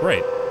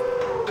 great.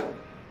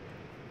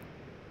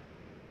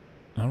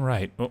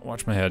 Alright, oh,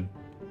 watch my head.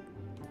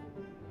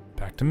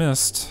 Back to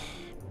MYST.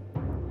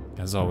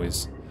 As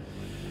always.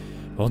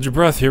 Hold your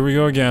breath, here we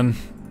go again.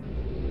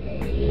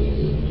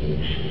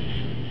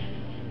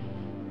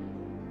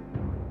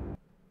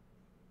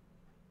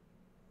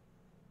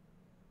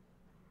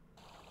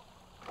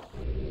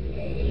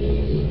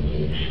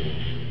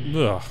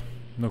 Ugh,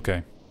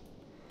 okay.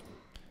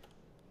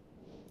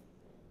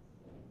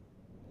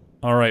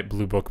 Alright,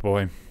 Blue Book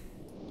Boy.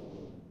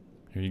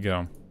 Here you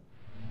go.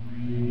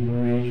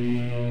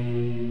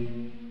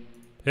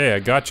 Hey, I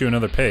got you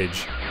another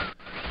page.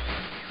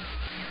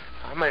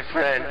 Oh, my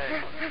friend.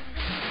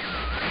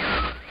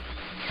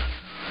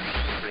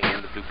 Bring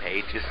in the blue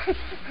pages.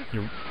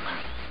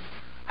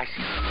 I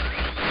see.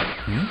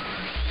 Hmm?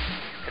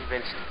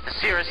 Convinced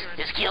Cirrus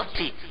is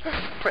guilty.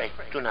 Pray,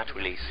 do not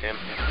release him.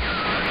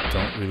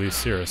 Don't release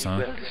Cirrus, huh?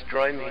 He will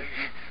destroy me,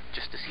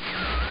 just as he did.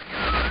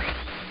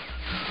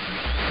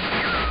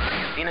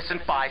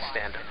 Innocent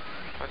bystander.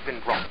 I've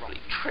been wrongfully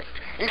tricked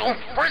into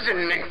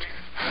imprisonment.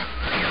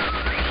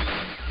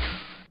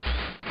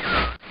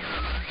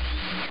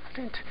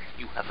 And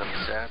You have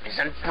observed his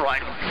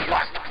unbridled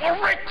lust for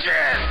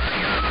riches!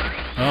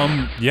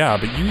 Yeah,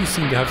 but you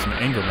seem to have some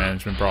anger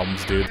management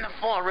problems, dude. In the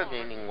 4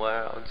 remaining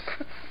worlds.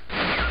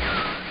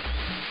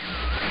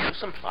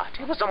 Gruesome plot.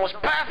 It was almost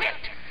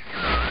perfect!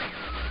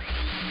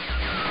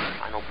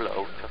 Final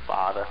blow to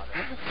father.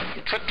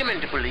 You tricked him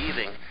into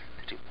believing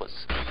that it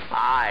was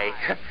I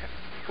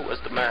who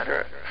was the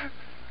murderer.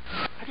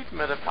 I didn't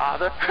murder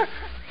father.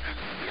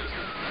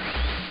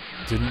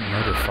 Didn't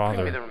murder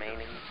father. Bring me the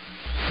remaining.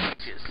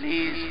 Just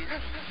please.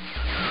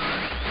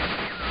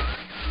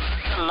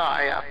 A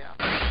liar.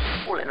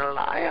 All in a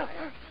liar.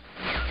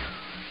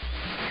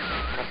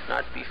 Must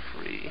not be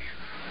free.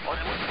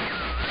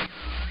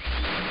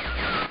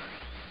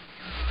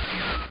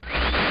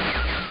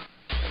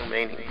 The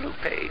remaining blue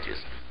pages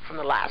from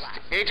the last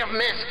age of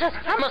MYST.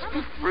 I must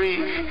be free.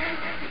 You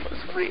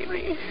must free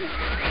me.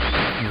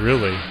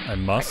 Really? I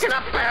must? I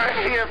cannot bear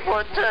it here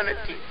for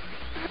eternity.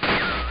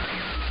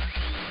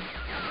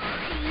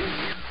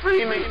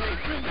 Free me.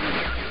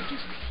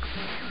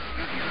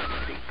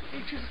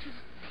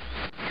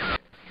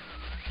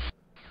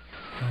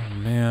 Oh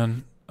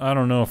man, I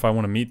don't know if I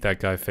want to meet that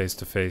guy face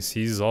to face.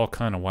 He's all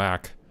kind of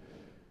whack.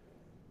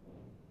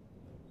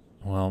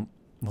 Well,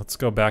 let's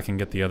go back and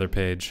get the other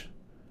page.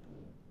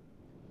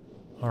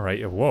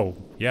 Alright, whoa,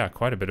 yeah,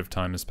 quite a bit of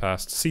time has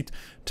passed. See,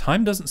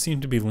 time doesn't seem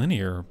to be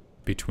linear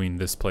between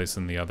this place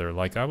and the other.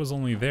 Like, I was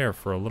only there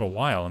for a little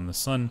while, and the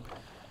sun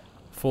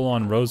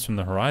full-on rose from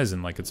the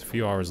horizon like it's a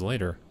few hours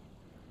later.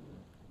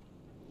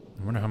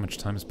 I wonder how much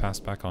time has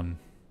passed back on...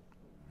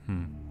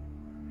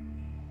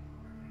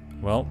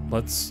 Well,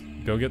 let's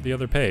go get the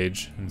other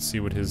page and see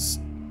what his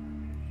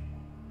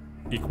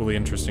equally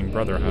interesting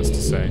brother has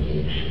to say.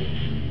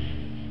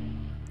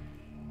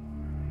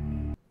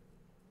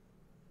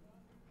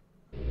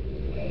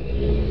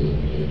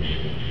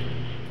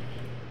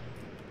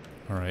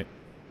 Alright.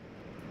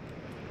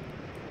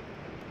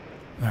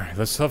 Alright,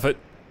 let's huff it.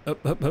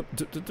 Up, up, up,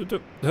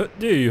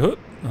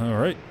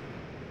 alright.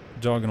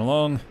 Jogging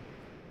along.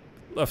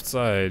 Left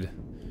side.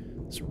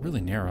 It's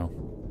really narrow.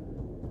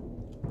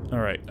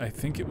 Alright, I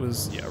think it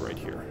was, yeah, right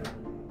here.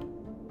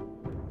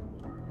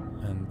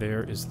 And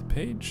there is the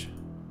page.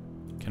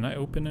 Can I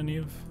open any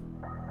of...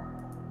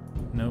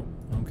 Nope,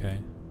 okay.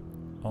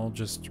 All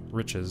just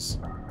riches.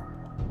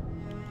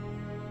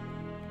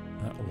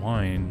 That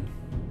wine...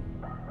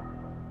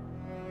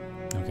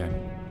 Okay.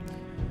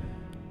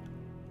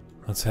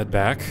 Let's head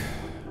back.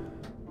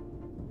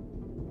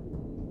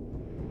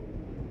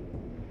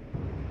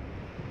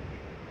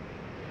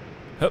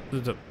 Hup,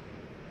 hup.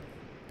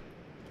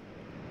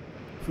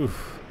 Whew.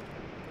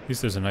 At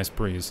least there's a nice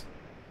breeze.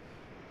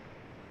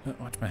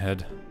 Watch my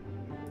head.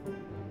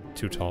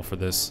 Too tall for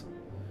this.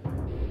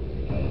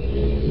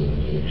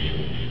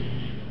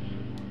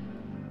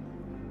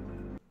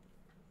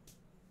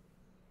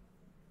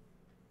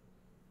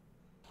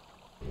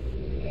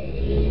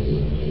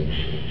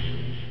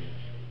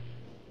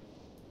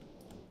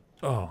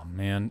 Oh,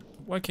 man.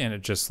 Why can't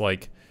it just,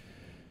 like,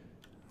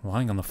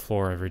 lying on the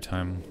floor every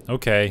time?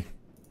 Okay.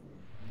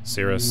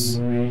 Cirrus.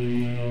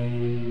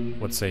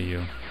 What say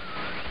you?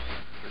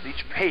 With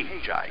each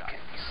page I can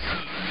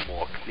see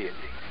more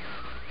clearly.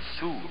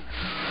 Soon,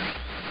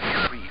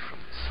 free from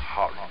this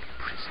horrid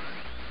prison,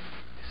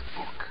 this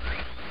book.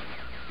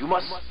 You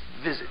must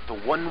visit the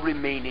one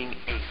remaining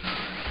age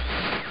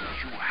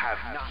which you have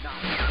not.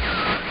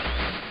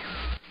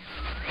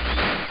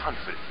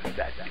 Confident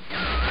that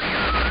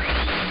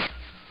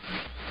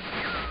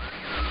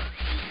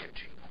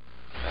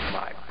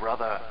my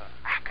brother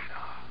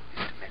Akana is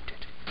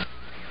demented.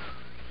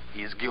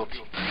 He is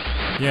guilty.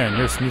 Yeah, and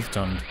you're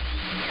smooth-tongued.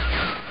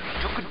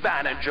 Took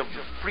advantage of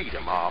the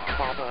freedom our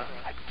father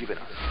had given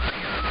us.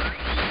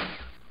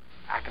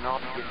 Akana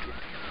began to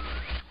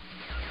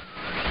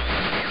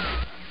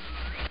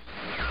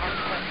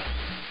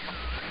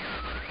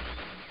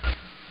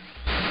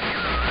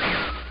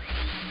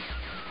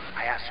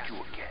I ask you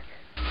again.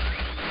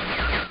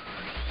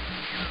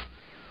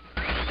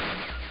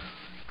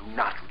 Do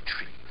not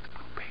retreat with the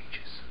blue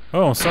pages.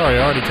 Oh, sorry, I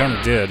already kind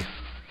of did.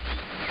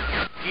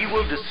 He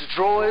will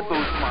destroy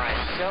both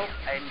myself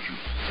and you,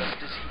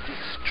 just as he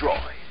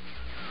destroyed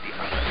the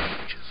other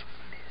pages of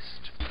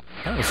MYST.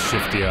 That was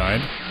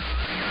shifty-eyed.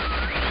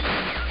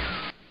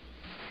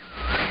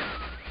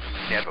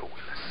 Never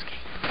will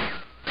escape.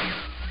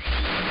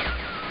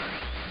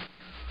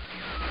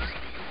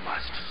 You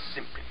must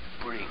simply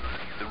bring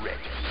the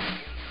red.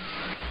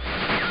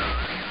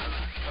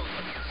 Tell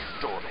them the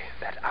story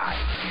that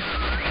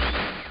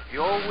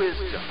your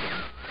wisdom.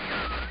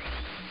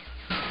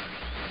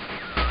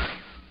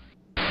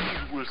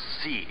 You will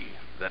see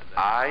that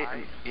I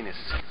am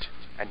innocent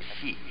and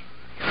he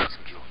is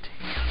guilty.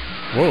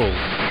 Whoa.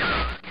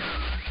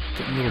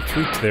 Getting a little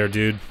tweaked there,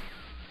 dude.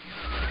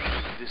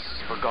 This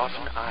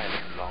forgotten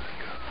island long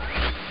ago.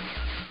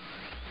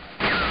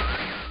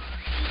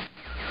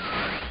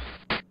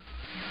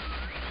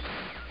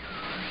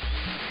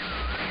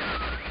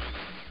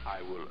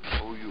 I will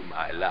owe you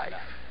my life,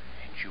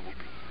 and you will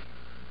be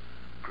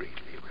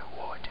greatly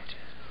rewarded.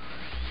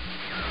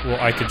 Well,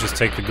 I could just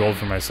take the gold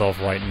for myself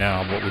right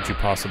now. What would you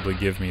possibly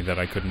give me that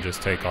I couldn't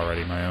just take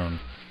already my own?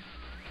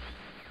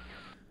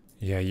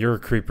 Yeah, you're a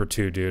creeper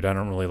too, dude. I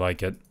don't really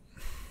like it.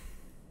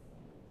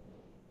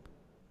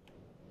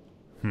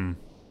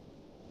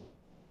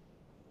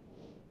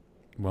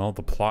 Well,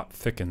 the plot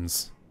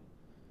thickens.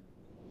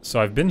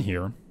 So I've been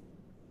here.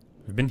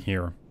 I've been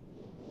here.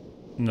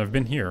 And I've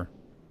been here.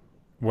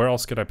 Where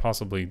else could I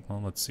possibly...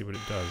 Well, let's see what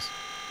it does.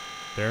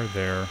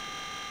 There.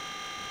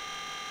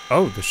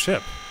 Oh, the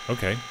ship.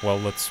 Okay, well,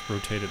 let's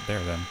rotate it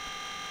there then.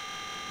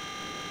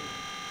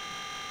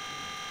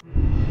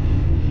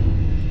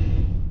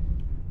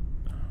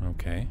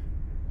 Okay.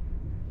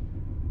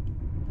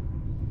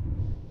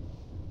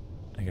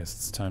 I guess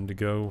it's time to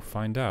go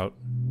find out.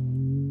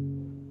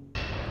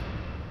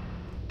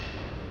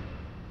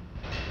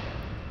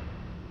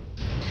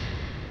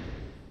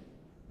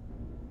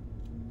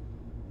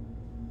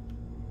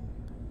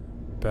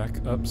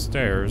 Back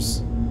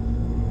upstairs.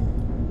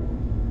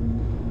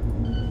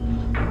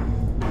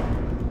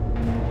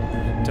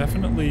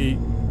 Definitely...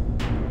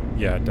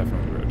 Yeah, it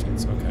definitely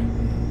rotates, okay.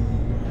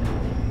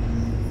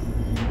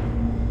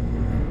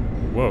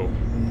 Whoa.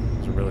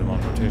 It's a really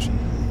long rotation.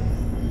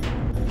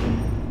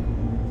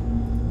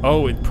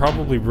 Oh, it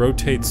probably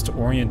rotates to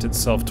orient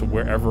itself to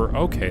wherever...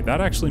 Okay,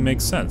 that actually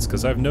makes sense,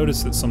 because I've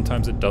noticed that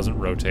sometimes it doesn't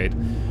rotate,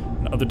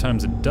 and other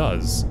times it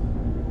does.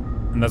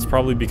 And that's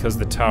probably because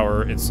the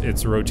tower,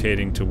 it's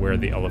rotating to where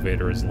the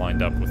elevator is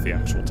lined up with the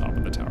actual top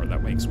of the tower.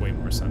 That makes way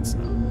more sense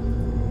now.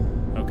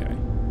 Okay.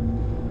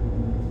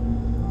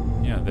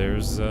 Yeah,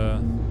 there's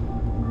the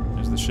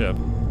ship.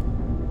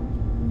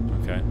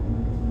 Okay.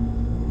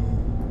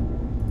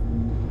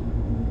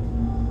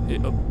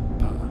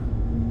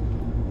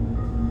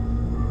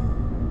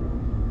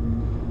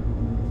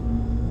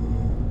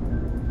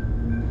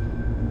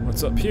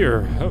 What's up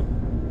here? Oh,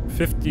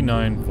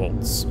 59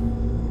 volts.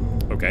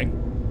 Okay.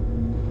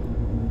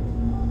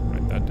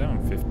 Write that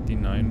down,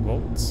 59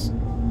 volts.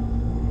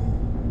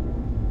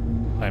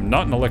 I'm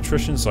not an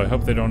electrician, so I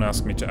hope they don't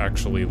ask me to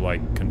actually,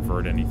 like,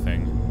 convert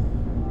anything.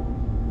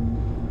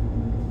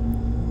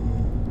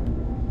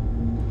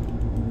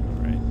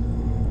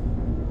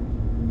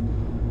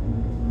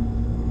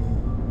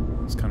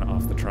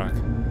 Track.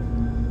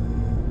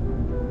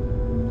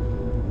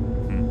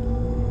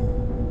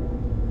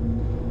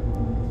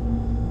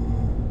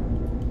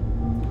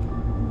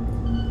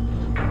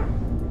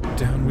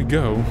 Down we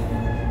go.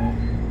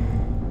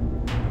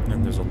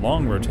 And there's a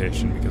long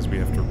rotation because we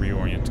have to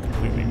reorient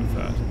completely with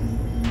that.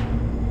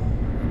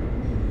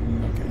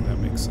 Okay, that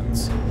makes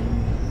sense.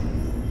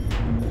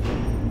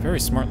 Very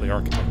smartly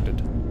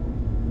architected.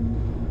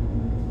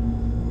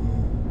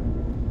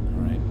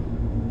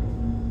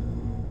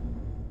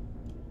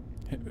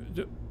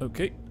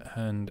 Okay,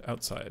 and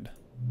outside.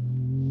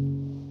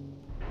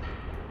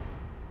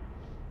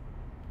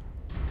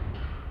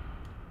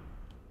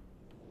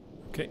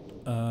 Okay,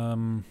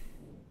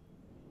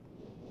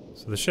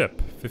 so the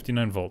ship,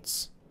 59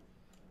 volts.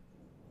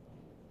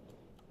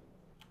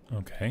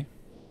 Okay.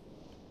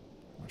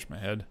 Watch my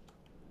head.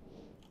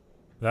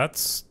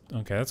 That's,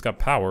 okay, that's got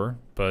power,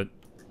 but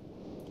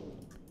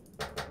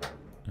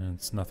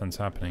nothing's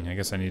happening. I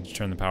guess I need to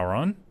turn the power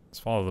on. Let's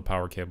follow the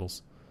power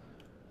cables.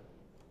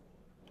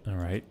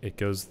 Alright, it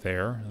goes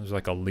there. There's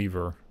like a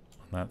lever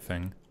on that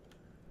thing.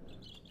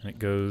 And it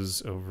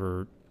goes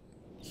over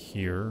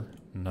here,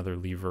 another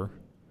lever.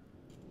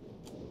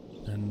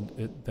 And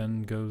it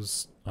then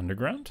goes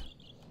underground?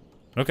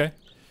 Okay.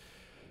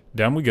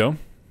 Down we go.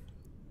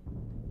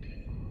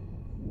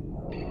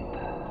 Okay,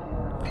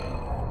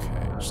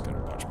 just gotta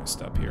watch my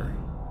step here.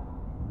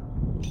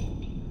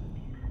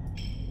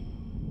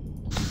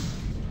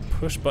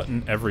 Push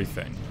button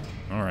everything.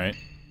 Alright.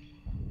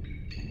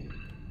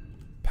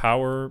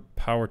 Power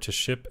to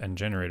ship, and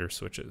generator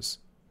switches.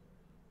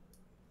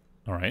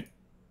 Alright.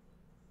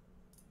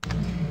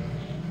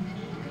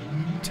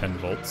 10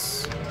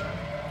 volts.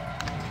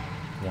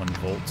 1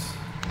 volt.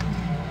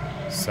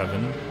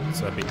 7.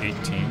 So that'd be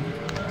 18.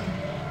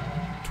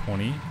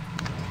 20.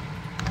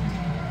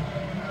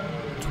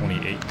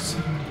 28.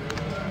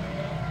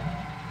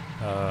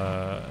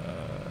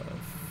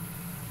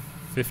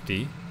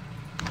 50.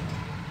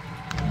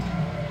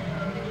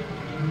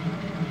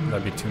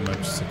 That'd be too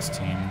much.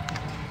 16.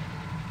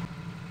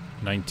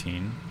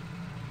 19.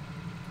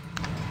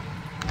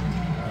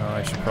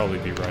 I should probably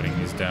be writing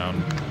these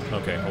down.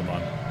 Okay, hold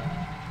on.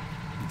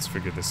 Let's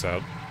figure this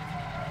out.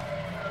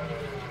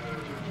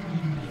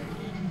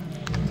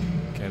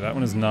 Okay, that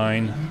one is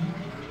 9.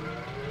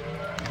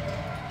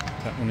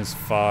 That one is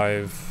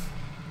 5.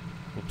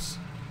 Whoops.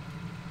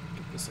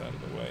 Get this out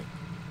of the way.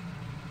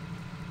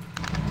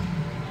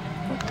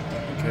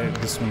 Okay,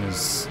 this one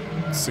is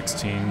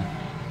 16.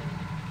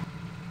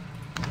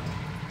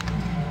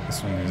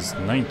 This one is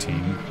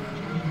 19.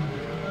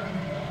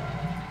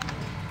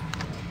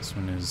 This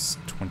one is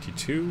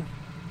 22.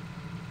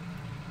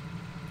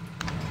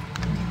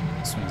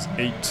 This one is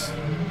 8.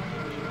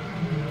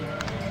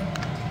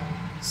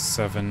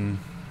 7.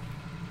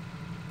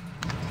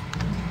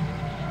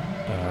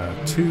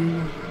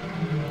 2.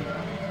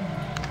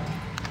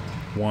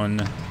 1.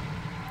 And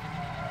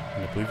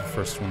I believe the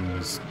first one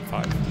was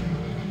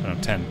 5. No,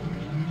 10.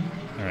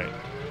 Alright.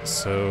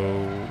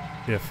 So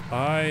if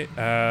I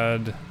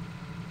add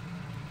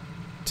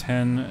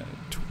 10,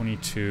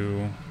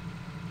 22,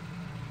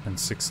 and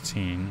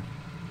 16,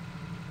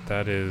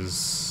 that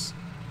is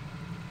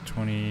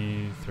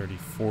 20, 30,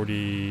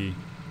 40,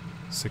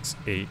 6,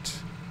 8.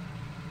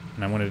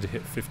 And I wanted to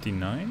hit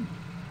 59?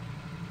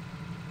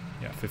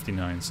 Yeah,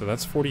 59. So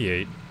that's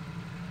 48.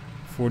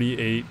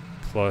 48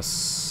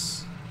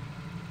 plus...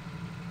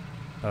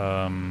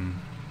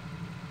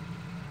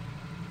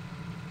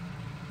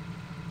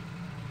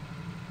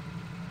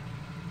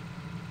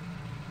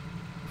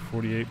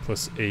 48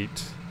 plus 8.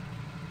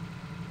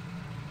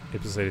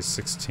 8 plus 8 is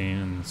 16,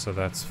 and so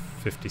that's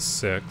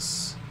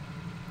 56.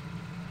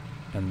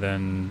 And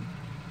then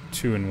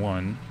 2 and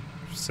 1,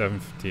 7,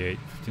 58,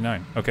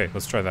 59. Okay,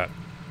 let's try that.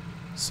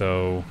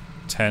 So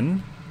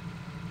 10.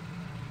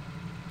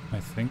 I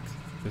think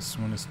this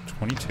one is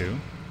 22.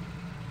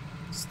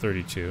 It's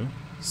 32.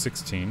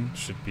 16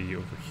 should be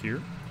over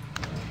here.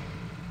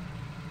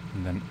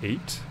 And then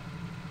 8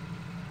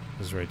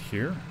 is right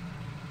here.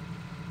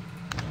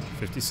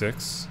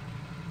 56,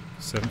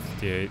 7,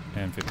 58,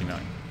 and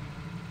 59.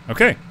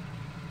 Okay,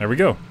 there we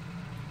go.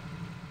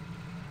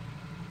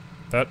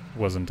 That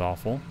wasn't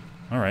awful.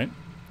 Alright.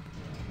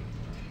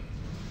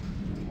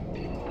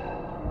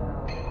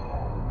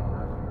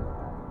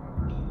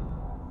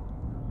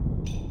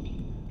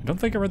 I don't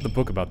think I read the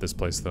book about this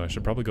place, though. I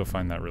should probably go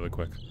find that really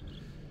quick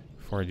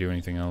before I do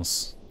anything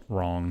else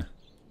wrong.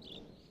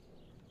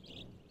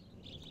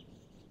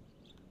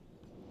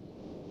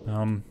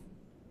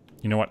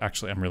 You know what?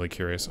 Actually, I'm really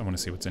curious. I want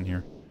to see what's in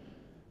here.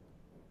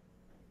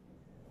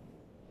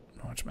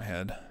 Watch my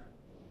head.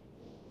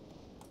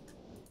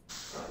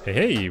 Hey,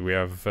 hey, we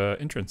have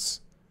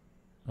entrance.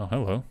 Oh,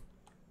 hello.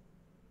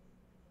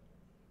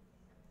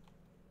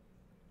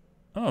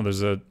 Oh,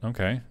 there's a...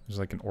 Okay. There's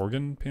like an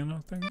organ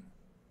piano thing?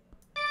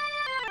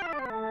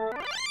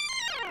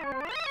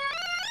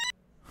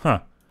 Huh.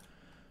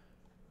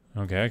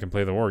 Okay, I can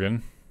play the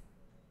organ.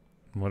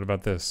 What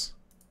about this?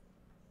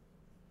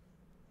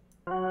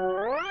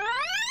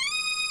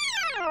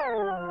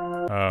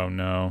 Oh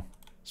no.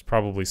 There's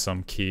probably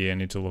some key I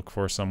need to look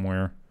for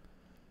somewhere.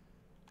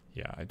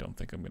 Yeah, I don't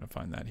think I'm gonna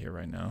find that here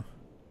right now.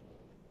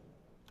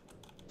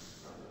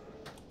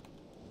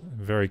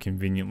 Very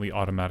conveniently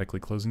automatically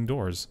closing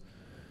doors.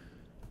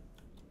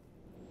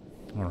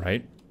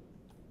 Alright.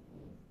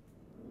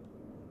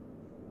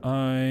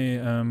 I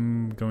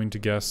am going to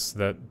guess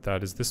that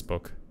that is this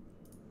book.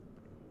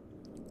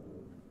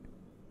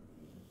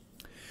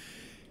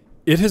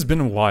 It has been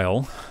a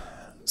while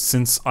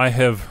since I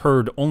have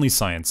heard only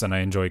science, and I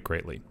enjoy it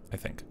greatly, I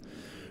think.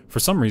 For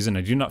some reason,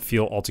 I do not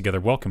feel altogether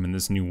welcome in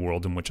this new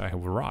world in which I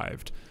have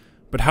arrived.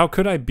 But how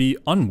could I be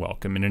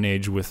unwelcome in an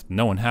age with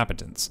no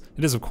inhabitants?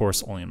 It is, of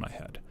course, only in my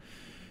head.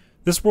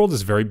 This world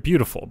is very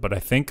beautiful, but I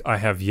think I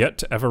have yet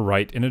to ever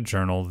write in a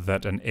journal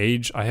that an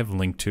age I have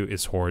linked to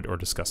is horrid or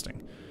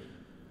disgusting.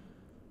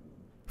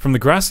 From the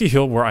grassy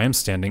hill where I am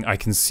standing, I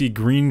can see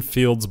green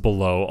fields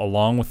below,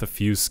 along with a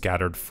few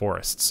scattered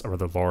forests. A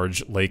rather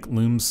large lake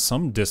looms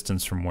some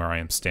distance from where I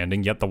am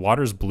standing, yet the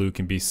water's blue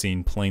can be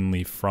seen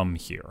plainly from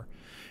here.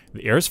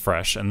 The air is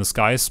fresh, and the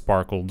sky is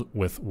sparkled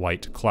with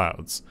white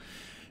clouds.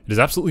 It is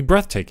absolutely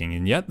breathtaking,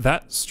 and yet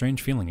that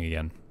strange feeling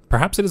again.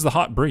 Perhaps it is the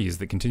hot breeze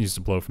that continues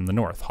to blow from the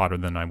north, hotter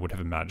than I would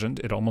have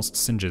imagined. It almost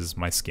singes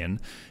my skin,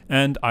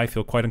 and I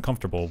feel quite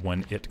uncomfortable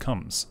when it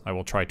comes. I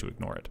will try to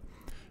ignore it.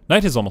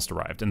 Night has almost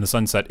arrived, and the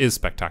sunset is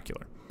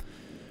spectacular.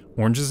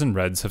 Oranges and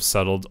reds have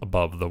settled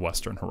above the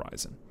western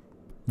horizon.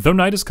 Though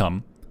night has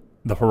come,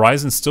 the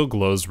horizon still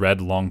glows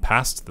red long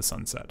past the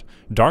sunset.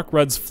 Dark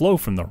reds flow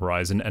from the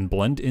horizon and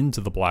blend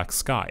into the black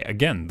sky.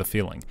 Again, the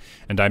feeling.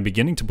 And I'm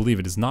beginning to believe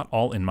it is not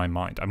all in my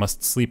mind. I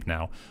must sleep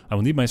now. I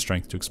will need my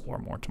strength to explore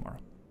more tomorrow.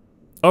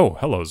 Oh,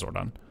 hello,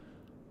 Zordon.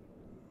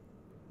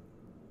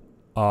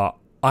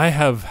 I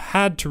have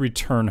had to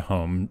return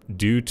home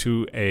due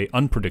to an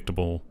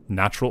unpredictable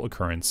natural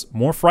occurrence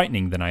more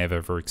frightening than I have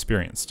ever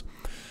experienced.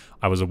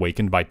 I was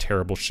awakened by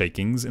terrible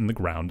shakings in the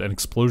ground and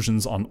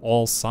explosions on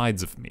all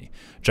sides of me.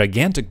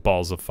 Gigantic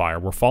balls of fire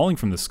were falling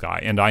from the sky,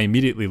 and I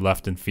immediately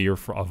left in fear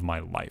of my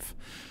life.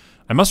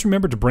 I must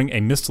remember to bring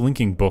a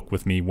MYST-linking book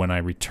with me when I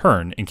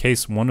return, in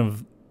case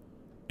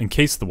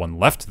the one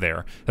left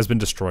there has been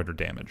destroyed or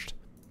damaged.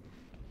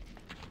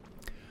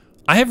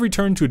 I have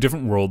returned to a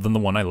different world than the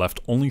one I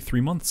left only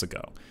 3 months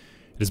ago.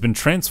 It has been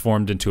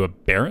transformed into a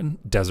barren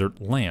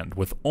desert land,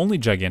 with only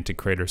gigantic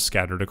craters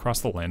scattered across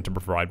the land to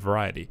provide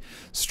variety.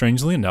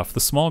 Strangely enough, the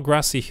small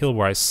grassy hill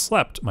where I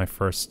spent my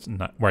first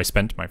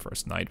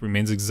night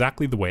remains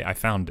exactly the way I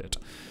found it.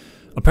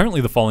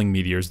 Apparently the falling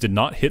meteors did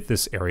not hit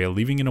this area,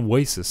 leaving an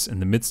oasis in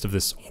the midst of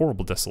this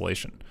horrible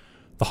desolation.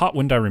 The hot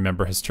wind I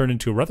remember has turned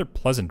into a rather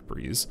pleasant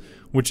breeze,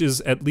 which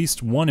is at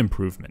least one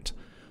improvement.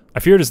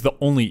 I fear it is the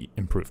only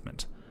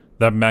improvement.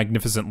 The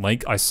magnificent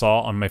lake I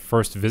saw on my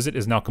first visit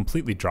is now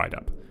completely dried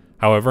up.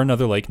 However,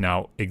 another lake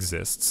now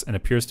exists and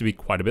appears to be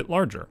quite a bit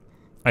larger.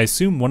 I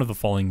assume one of the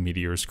falling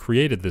meteors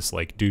created this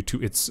lake due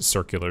to its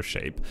circular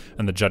shape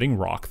and the jutting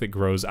rock that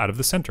grows out of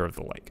the center of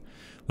the lake.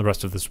 The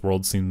rest of this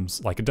world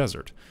seems like a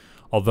desert,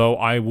 although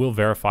I will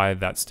verify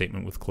that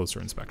statement with closer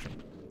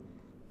inspection.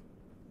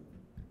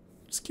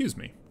 Excuse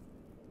me.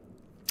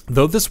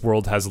 Though this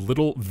world has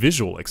little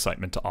visual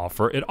excitement to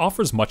offer, it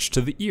offers much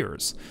to the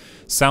ears.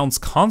 Sounds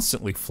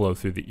constantly flow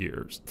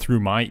through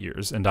my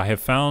ears, and I have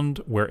found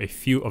where a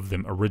few of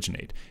them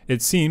originate.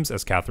 It seems,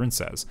 as Catherine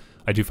says,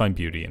 I do find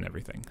beauty in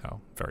everything.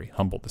 How very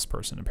humble this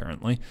person,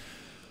 apparently.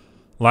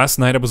 Last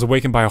night I was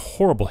awakened by a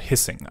horrible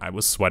hissing. I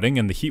was sweating,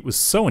 and the heat was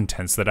so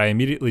intense that I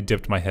immediately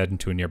dipped my head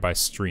into a nearby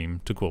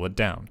stream to cool it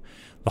down.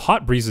 The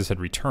hot breezes had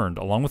returned,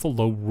 along with a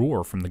low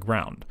roar from the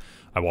ground.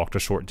 I walked a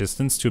short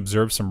distance to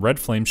observe some red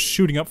flames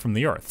shooting up from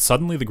the earth.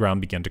 Suddenly the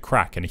ground began to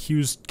crack, and a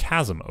huge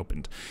chasm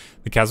opened.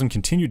 The chasm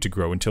continued to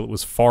grow until it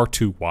was far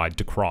too wide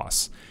to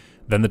cross.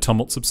 Then the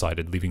tumult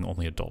subsided, leaving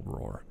only a dull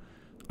roar.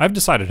 I've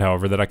decided,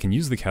 however, that I can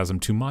use the chasm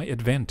to my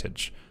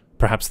advantage.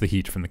 Perhaps the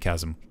heat from the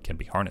chasm can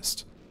be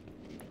harnessed.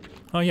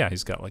 Oh yeah,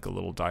 he's got like a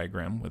little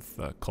diagram with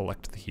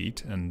collect the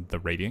heat and the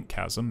radiant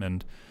chasm,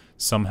 and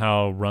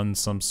somehow run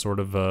some sort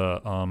of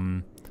a,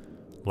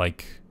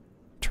 like,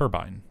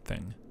 turbine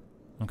thing.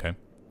 Okay.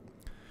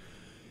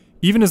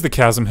 Even as the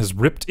chasm has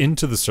ripped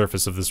into the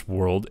surface of this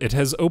world, it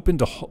has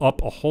opened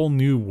up a whole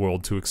new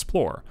world to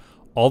explore.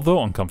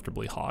 Although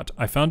uncomfortably hot,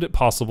 I found it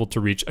possible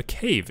to reach a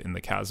cave in the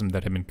chasm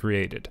that had been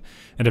created,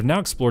 and have now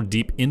explored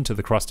deep into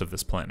the crust of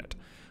this planet.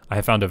 I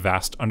have found a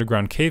vast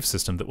underground cave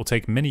system that will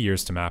take many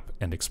years to map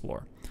and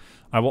explore.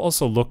 I will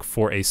also look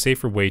for a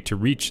safer way to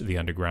reach the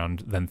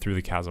underground than through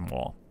the chasm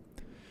wall.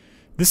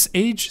 This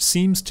age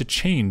seems to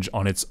change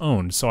on its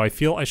own, so I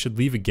feel I should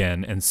leave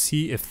again and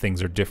see if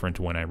things are different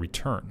when I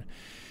return.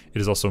 It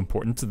is also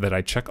important that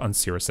I check on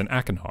Cirrus and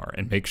Akinar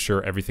and make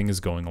sure everything is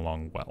going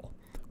along well.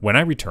 When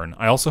I return,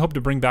 I also hope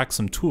to bring back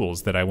some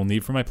tools that I will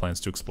need for my plans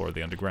to explore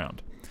the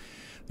underground.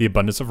 The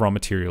abundance of raw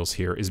materials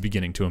here is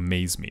beginning to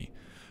amaze me.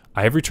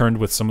 I have returned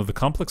with some of the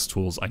complex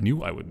tools I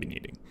knew I would be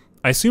needing.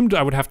 I assumed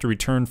I would have to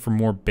return for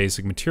more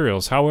basic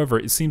materials, however,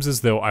 it seems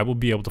as though I will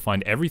be able to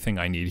find everything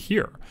I need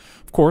here.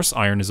 Of course,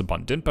 iron is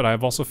abundant, but I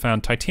have also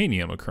found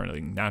titanium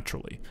occurring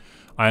naturally.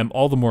 I am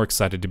all the more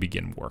excited to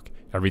begin work.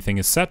 Everything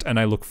is set, and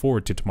I look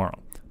forward to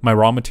tomorrow. My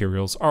raw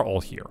materials are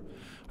all here.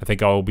 I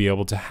think I will be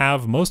able to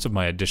have most of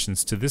my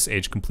additions to this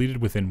age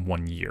completed within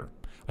 1 year.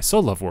 I so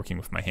love working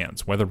with my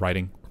hands, whether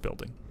writing or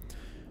building.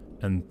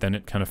 And then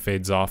it kind of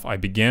fades off. I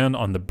began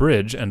on the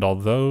bridge, and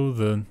although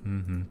the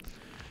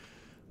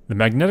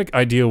magnetic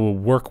idea will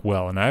work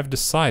well, and I've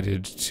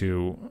decided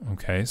to...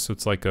 Okay, so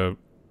it's like a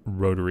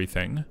rotary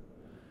thing.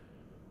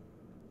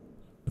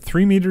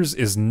 3 meters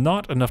is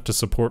not enough to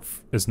support...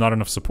 is not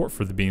enough support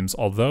for the beams,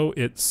 although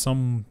it's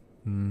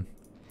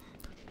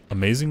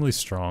amazingly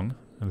strong.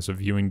 And there's a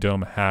viewing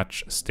dome, a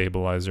hatch, a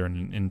stabilizer, and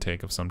an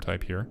intake of some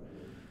type here.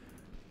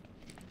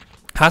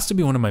 Has to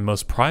be one of my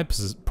most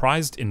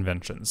prized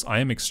inventions. I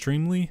am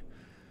extremely...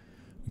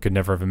 I could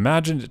never have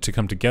imagined it to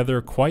come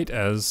together quite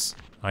as,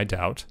 I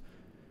doubt,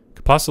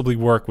 could possibly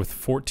work with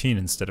 14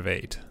 instead of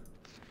 8.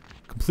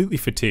 Completely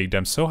fatigued.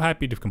 I'm so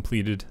happy to have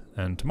completed,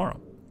 and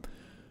tomorrow.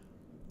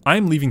 I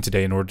am leaving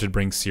today in order to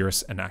bring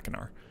Cirrus and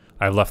Akinar.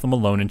 I have left them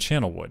alone in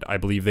Channelwood. I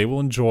believe they will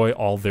enjoy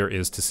all there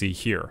is to see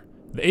here.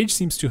 The age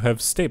seems to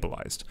have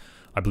stabilized.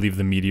 I believe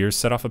the meteors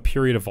set off a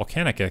period of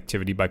volcanic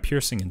activity by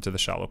piercing into the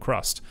shallow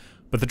crust,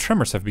 but the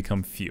tremors have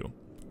become few.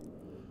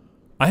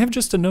 I have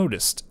just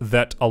noticed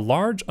that a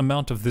large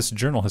amount of this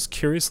journal has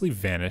curiously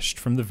vanished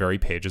from the very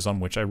pages on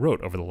which I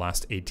wrote over the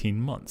last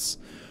 18 months.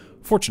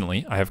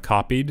 Fortunately, I have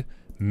copied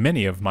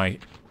many of my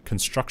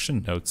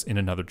construction notes in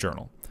another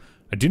journal.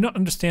 I do not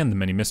understand the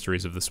many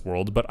mysteries of this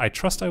world, but I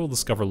trust I will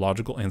discover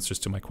logical answers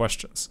to my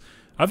questions.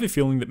 I have a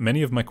feeling that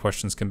many of my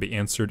questions can be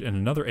answered in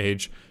another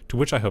age to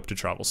which I hope to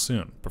travel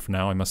soon, but for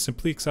now I must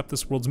simply accept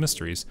this world's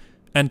mysteries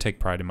and take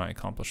pride in my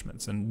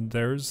accomplishments. And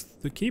there's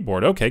the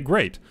keyboard. Okay,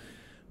 great.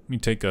 Let me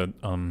take a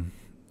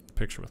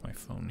picture with my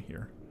phone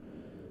here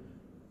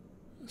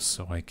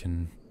so I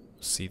can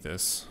see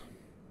this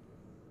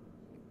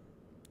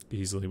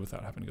easily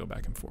without having to go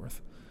back and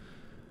forth.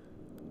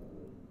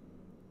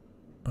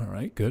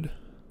 Alright, good.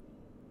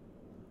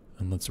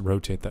 And let's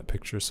rotate that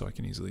picture so I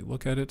can easily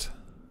look at it.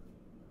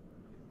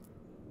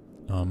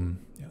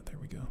 Yeah, there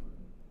we go.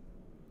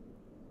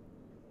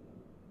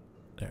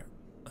 There,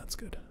 that's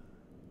good.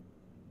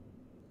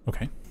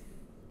 Okay.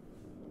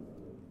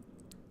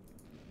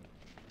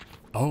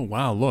 Oh,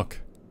 wow, look.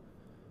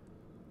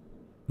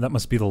 That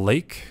must be the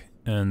lake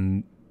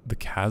and the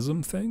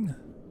chasm thing?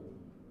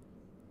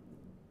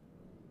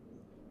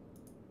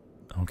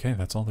 Okay,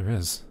 that's all there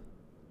is.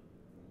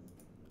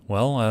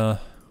 Well,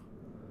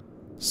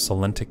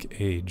 Salentic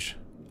Age.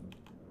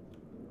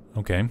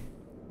 Okay.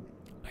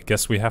 I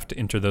guess we have to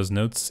enter those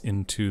notes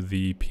into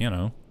the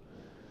piano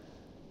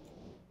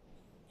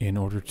in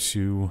order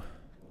to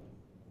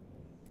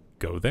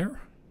go there?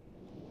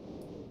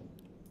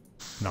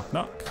 Knock,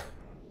 knock.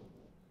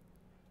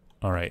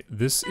 Alright,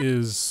 this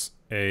is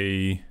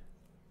a...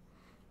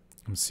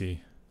 Let's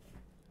see.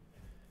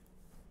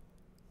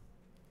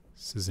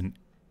 This is an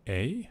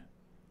A?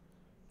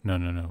 No,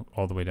 no, no.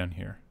 All the way down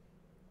here.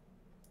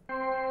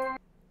 Oh,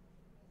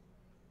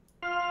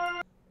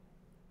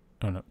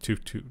 no. Two.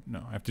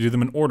 No, I have to do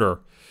them in order.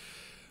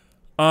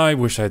 I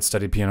wish I had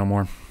studied piano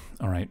more.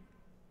 Alright.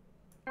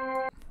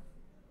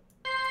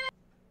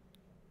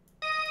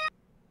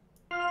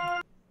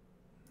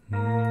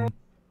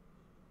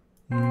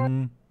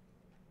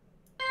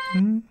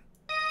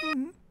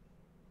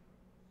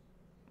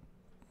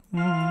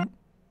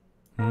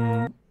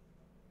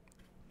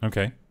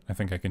 Okay, I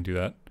think I can do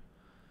that.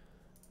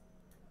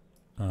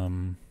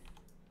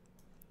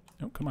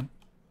 Oh, come on.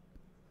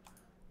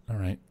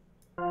 Alright.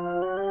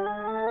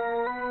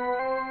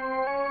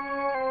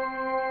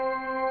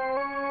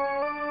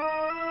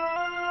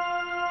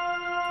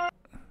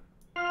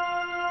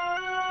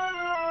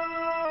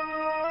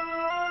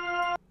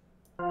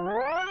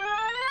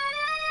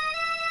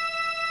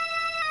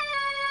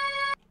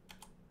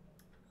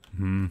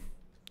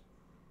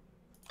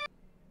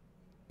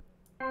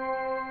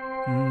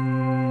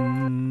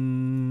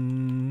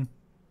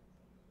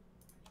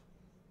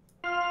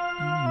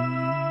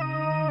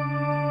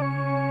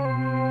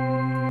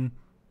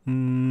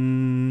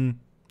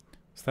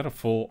 Is that a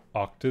full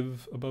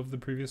octave above the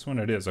previous one?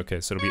 It is. Okay,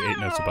 so it'll be 8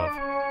 notes above.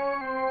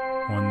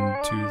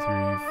 1, 2, 3,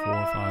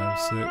 4, 5,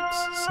 6,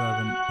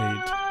 7,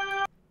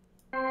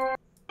 8.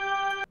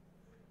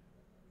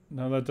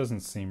 No, that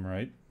doesn't seem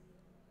right.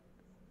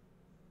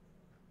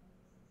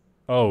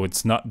 Oh,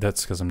 it's not.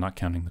 That's because I'm not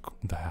counting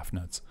the half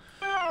notes.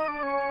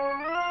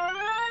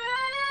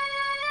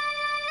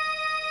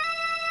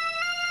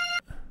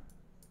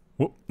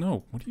 Whoa,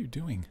 no, what are you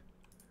doing?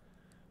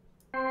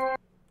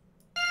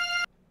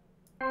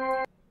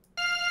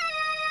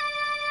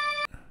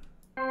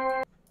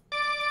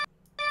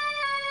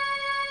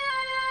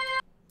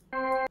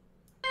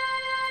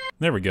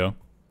 There we go.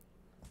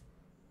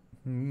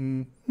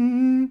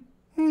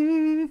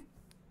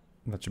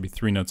 That should be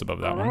 3 notes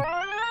above that one.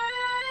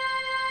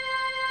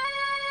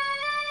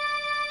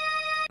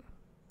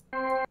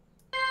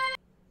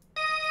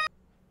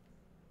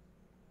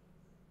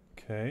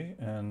 Okay,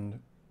 and...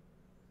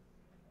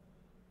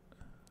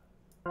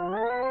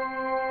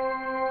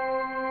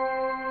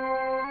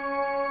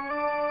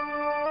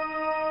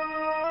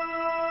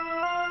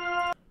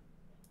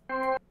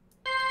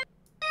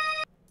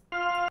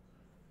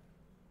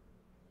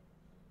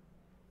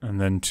 and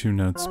then 2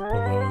 notes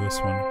below this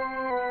one.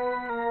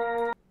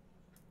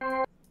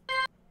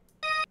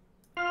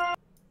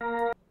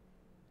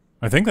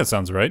 I think that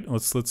sounds right.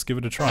 Let's give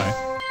it a try.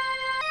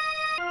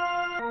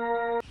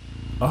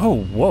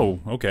 Oh,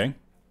 whoa, okay.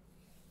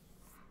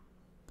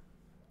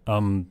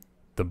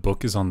 The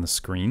book is on the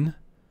screen?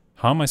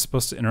 How am I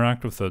supposed to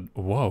interact with the...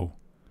 Whoa.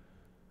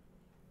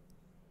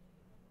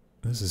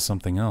 This is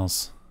something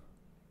else.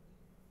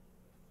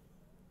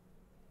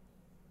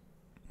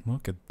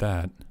 Look at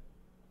that.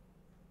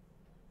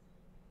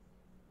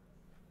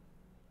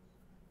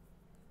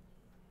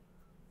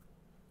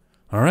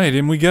 Alright,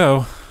 in we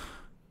go.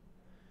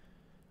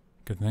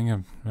 Good thing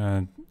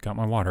I've got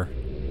my water.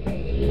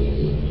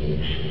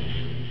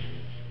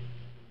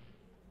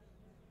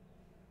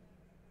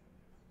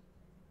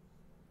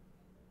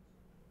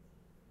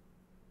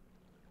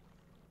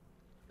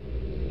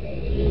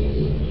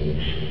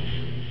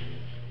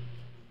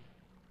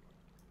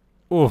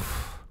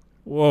 Oof.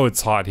 Whoa,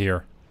 it's hot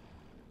here.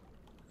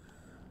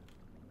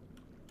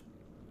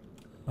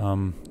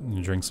 I'm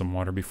gonna drink some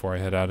water before I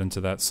head out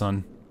into that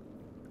sun.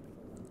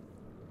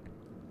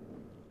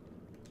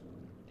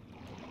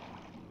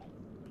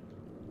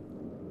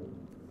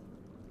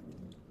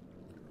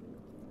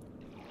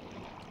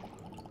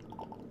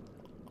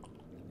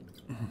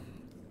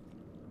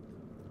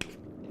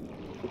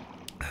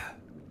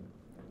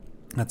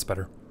 That's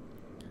better.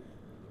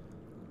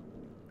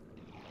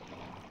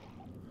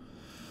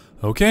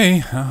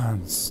 Okay,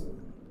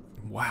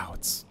 wow,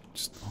 it's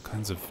just all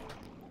kinds of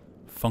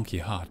funky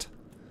hot.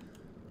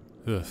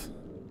 Ugh.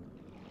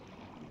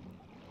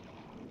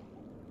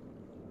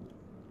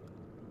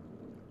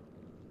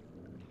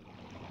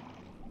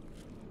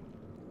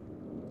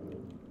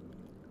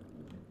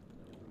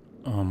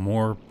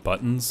 More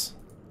buttons.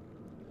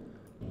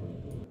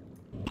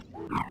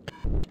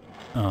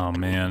 Oh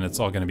man, it's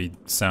all gonna be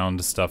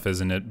sound stuff,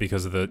 isn't it?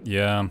 Because of the...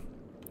 Yeah,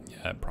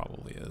 it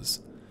probably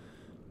is.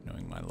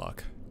 Knowing my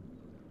luck.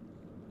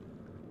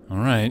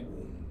 Alright.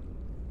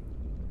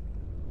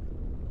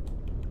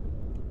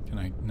 Can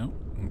I... No?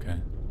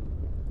 Okay.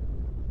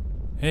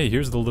 Hey,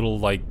 here's the little,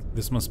 like...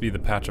 This must be the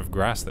patch of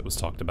grass that was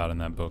talked about in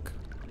that book.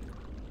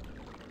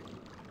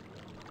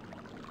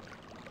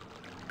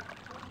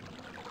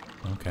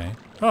 Okay.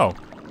 Oh!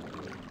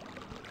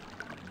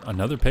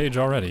 Another page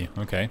already.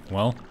 Okay,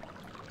 well...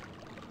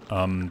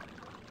 I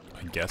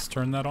guess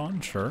turn that on?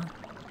 Sure.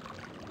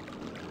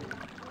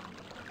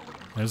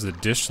 There's the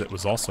dish that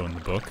was also in the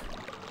book.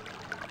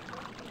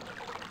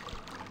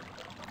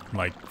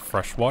 Like,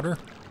 fresh water?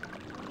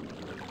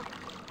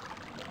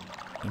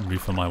 And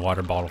refill my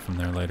water bottle from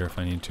there later if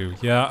I need to.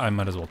 Yeah, I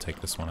might as well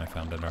take this one. I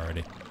found it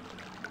already.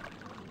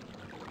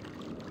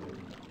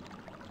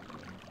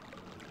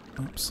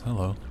 Oops,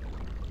 hello.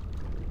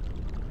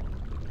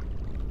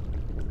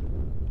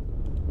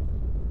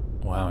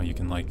 Wow, you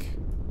can like...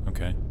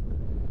 Okay.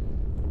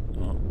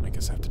 Well, I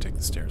guess I have to take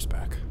the stairs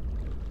back.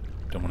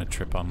 Don't want to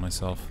trip on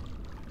myself.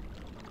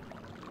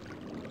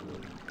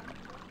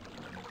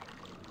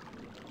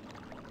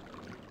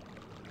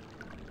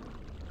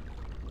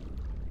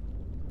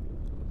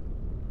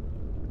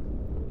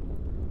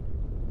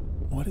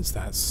 What is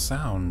that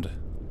sound?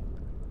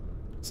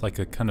 It's like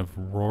a kind of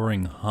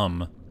roaring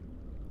hum.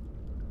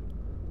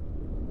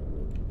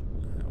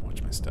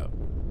 Watch my step.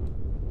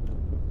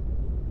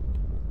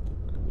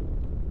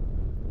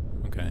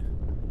 Okay.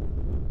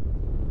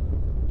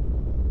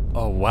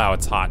 Oh wow,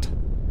 it's hot.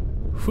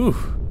 Whew.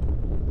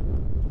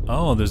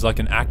 Oh, there's like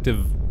an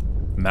active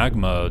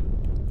magma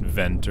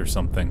vent or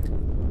something.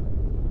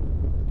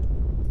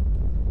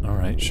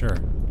 Alright, sure.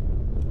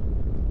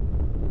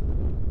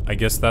 I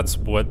guess that's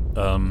what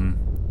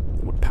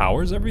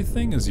powers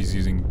everything? Is he's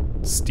using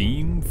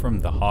steam from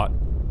the hot...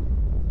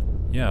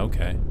 Yeah,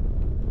 okay.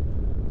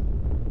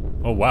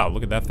 Oh wow,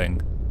 look at that thing.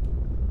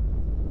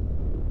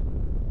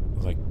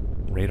 There's like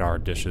radar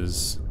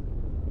dishes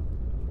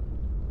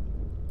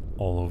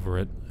all over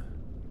it.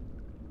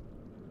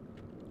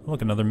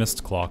 Look, another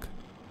MYST clock.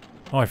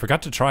 Oh, I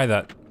forgot to try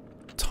that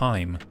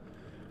time.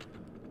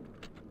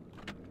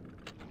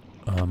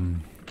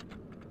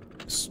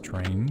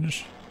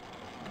 Strange.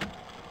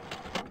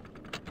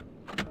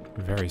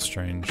 Very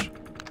strange.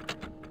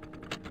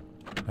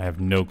 I have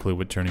no clue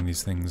what turning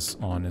these things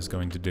on is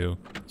going to do.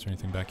 Is there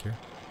anything back here?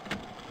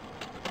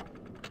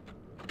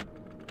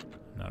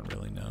 Not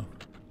really, no.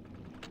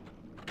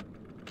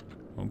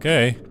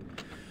 Okay.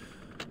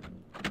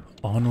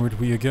 Onward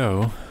we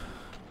go.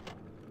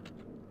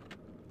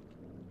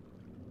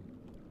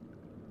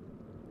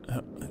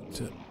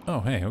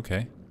 Oh, hey,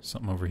 okay.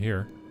 Something over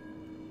here.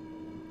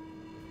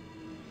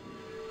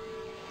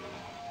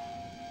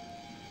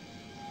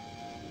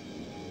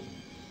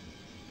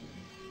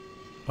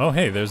 Oh,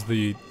 hey, there's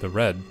the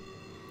red.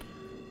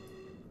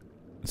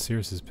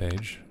 Sirius's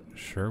page.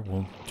 Sure,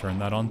 we'll turn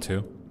that on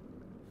too.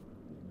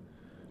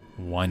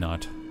 Why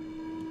not?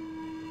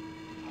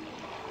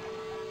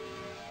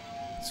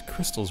 These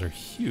crystals are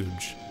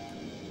huge.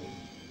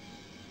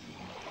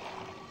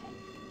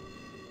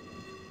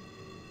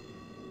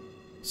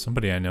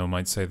 Somebody I know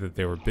might say that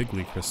they were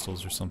bigly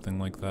crystals or something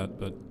like that,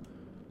 but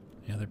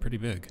yeah, they're pretty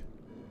big.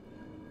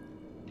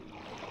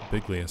 The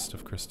bigliest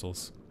of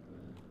crystals.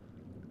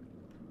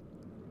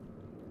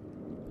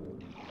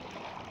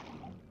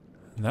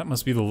 And that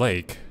must be the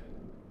lake.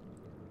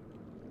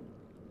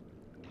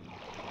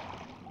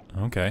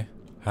 Okay.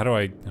 How do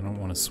I don't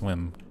want to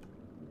swim.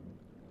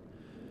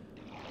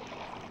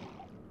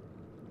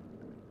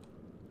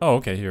 Oh,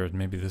 okay, here,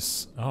 maybe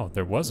this... Oh,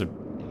 there was a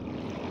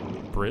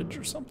bridge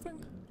or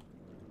something?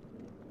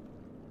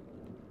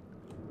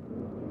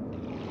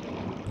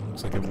 It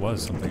looks like it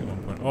was something at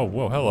one point. Oh,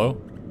 whoa, hello.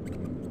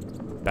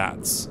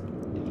 Bats.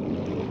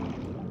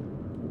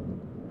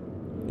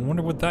 I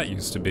wonder what that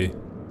used to be.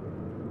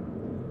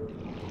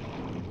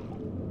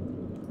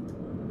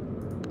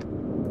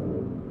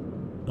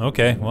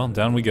 Okay, well,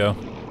 down we go.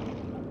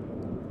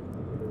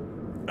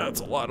 That's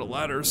a lot of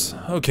ladders.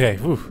 Okay,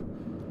 whew.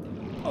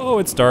 Oh,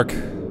 it's dark.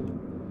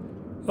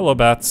 Hello,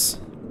 bats.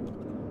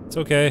 It's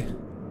okay.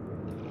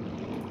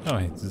 Oh,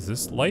 hey, is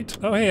this light?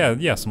 Oh, hey,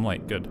 yeah, some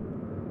light. Good.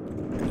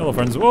 Hello,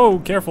 friends. Whoa,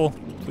 careful.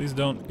 Please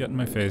don't get in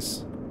my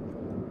face.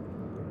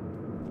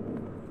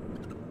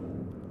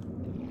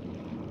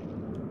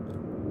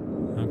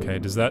 Okay,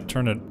 does that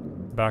turn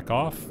it back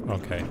off?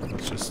 Okay,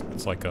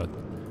 it's like a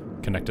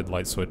connected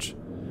light switch.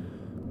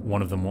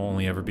 One of them will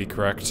only ever be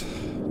correct.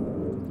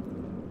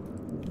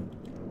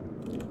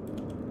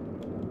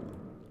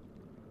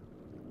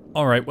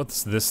 Alright,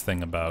 what's this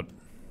thing about?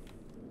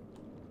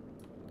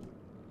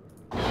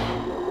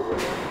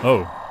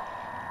 Oh.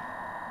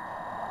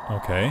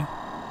 Okay.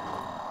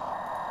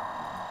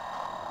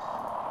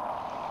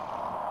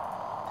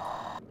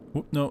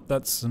 Oop, no,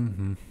 that's...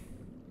 What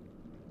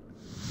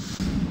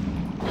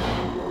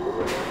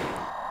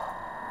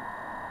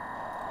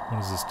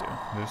does this do?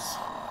 This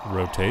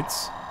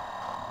rotates.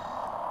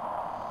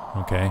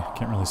 Okay,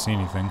 can't really see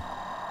anything.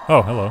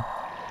 Oh, hello.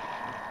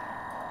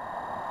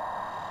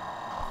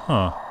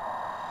 Huh.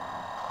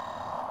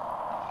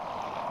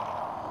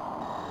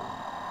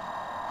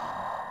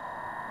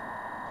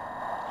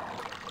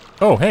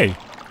 Oh, hey!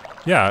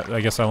 Yeah, I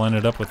guess I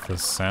landed up with the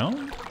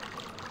sound?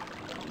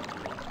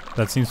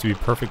 That seems to be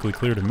perfectly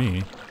clear to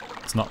me.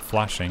 It's not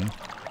flashing.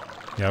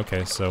 Yeah,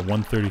 okay, so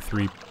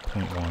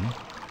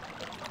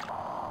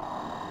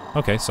 133.1.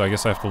 Okay, so I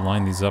guess I have to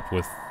line these up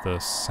with the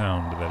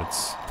sound that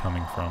it's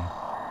coming from.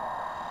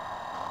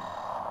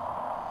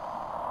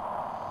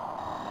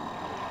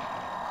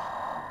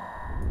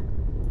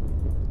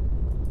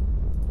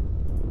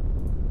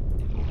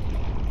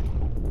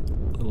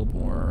 A little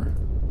more.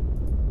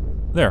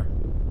 There.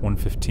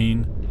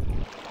 115.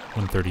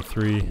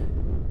 133.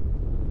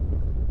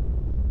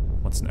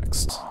 What's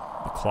next?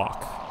 The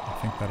clock. I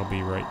think that'll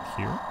be right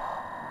here.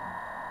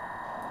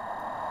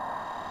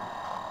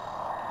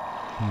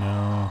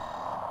 No.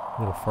 A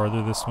little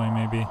farther this way,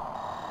 maybe.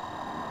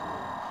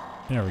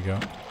 There we go.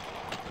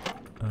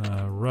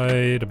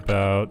 Right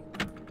about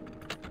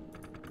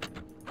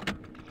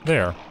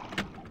there.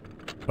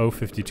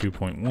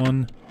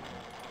 052.1.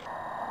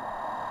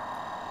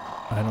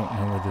 I don't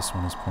know where this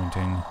one is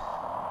pointing.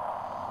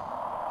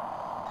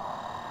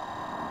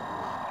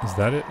 Is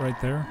that it right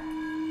there?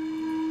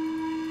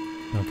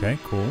 Okay,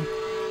 cool.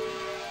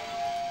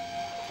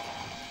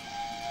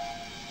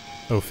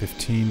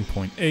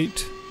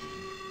 015.8.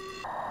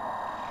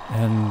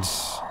 And,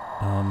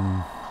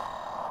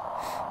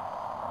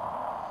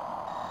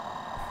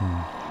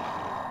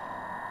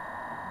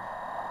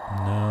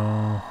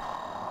 No.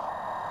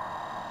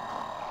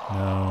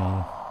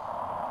 No.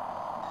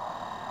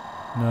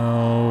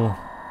 No.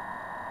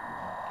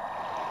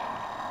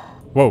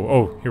 Whoa,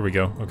 oh, here we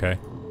go. Okay.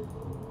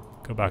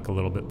 Go back a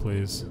little bit,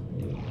 please.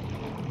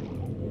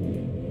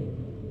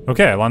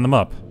 Okay, I lined them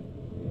up.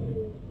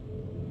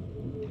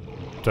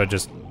 Do I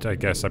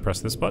guess I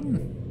press this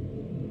button?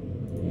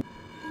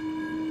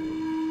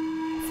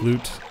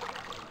 Flute,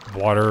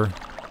 water,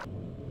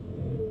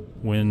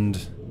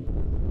 wind,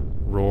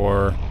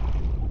 roar,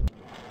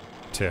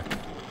 tick.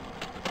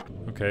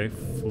 Okay,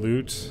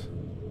 flute,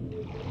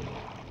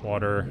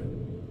 water,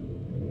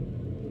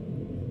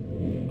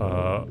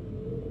 oh,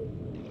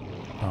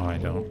 I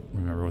don't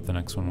remember what the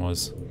next one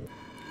was.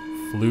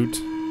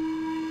 Flute,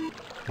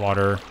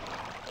 water,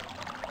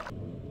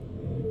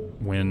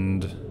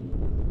 wind,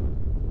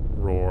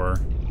 roar,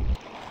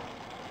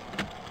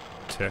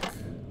 tick.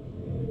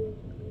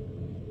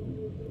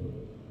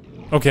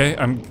 Okay,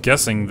 I'm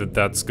guessing that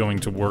that's going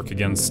to work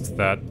against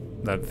that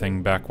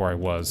thing back where I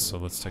was, so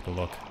let's take a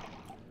look.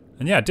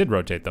 And yeah, it did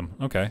rotate them.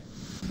 Okay.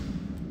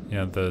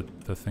 Yeah, the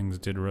things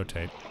did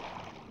rotate.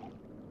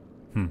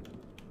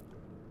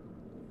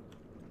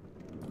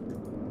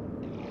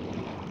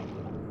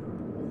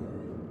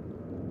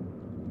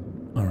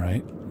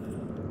 Alright.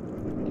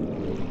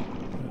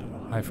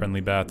 Hi,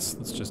 friendly bats.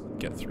 Let's just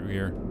get through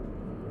here.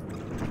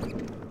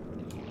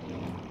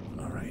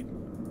 Alright.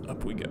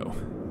 Up we go.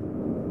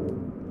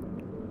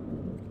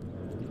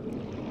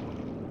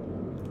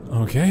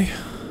 Okay.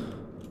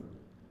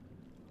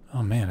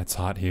 Oh man, it's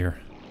hot here.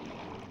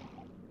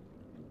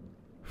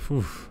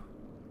 Whew.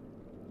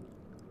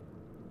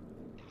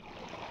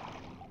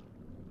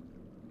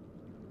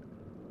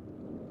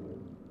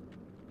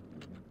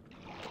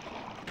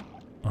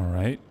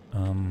 Alright,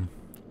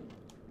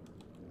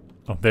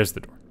 oh, there's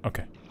the door.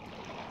 Okay.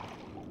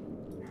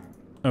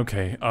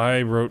 Okay,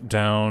 I wrote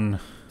down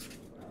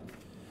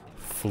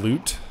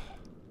flute.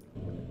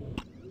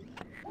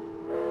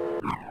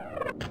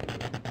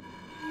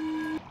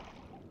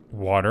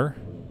 Water.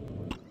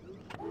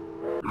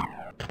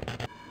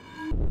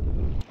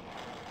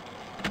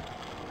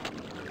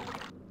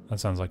 That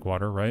sounds like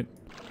water, right?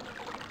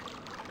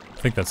 I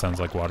think that sounds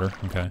like water.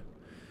 Okay.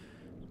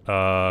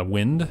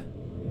 Wind.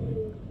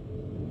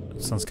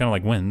 Sounds kind of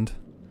like wind.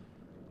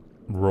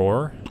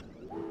 Roar.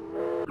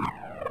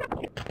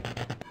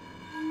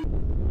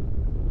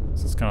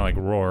 Sounds kind of like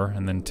roar,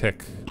 and then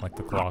tick, like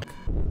the clock.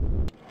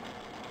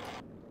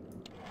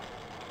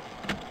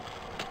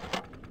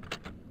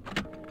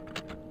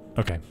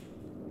 Okay.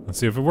 Let's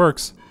see if it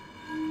works.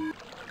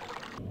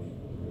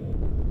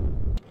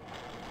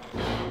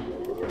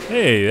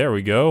 Hey, there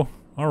we go.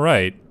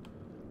 Alright.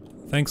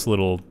 Thanks,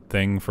 little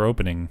thing, for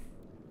opening.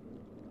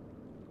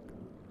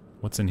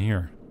 What's in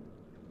here?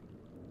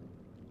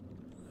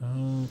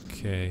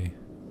 Okay.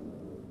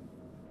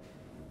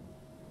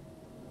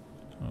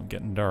 Oh,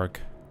 getting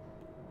dark.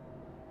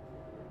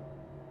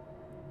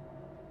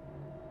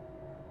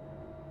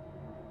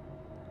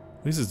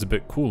 At least it's a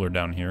bit cooler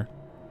down here.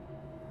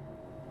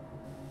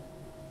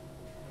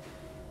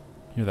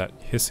 Hear that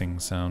hissing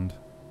sound.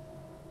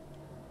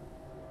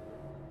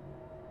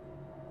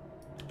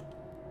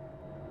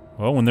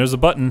 Well, when there's a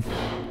button.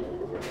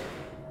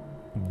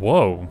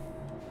 Whoa.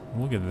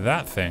 Look at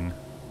that thing.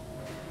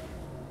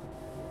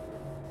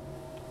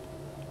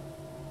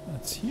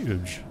 That's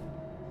huge.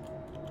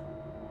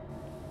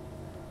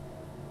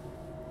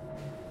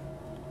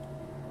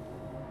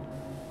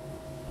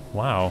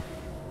 Wow.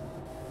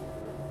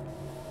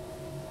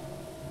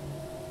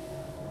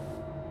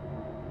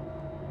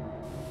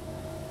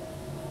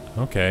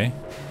 Okay.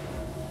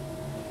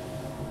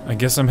 I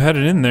guess I'm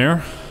headed in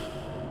there.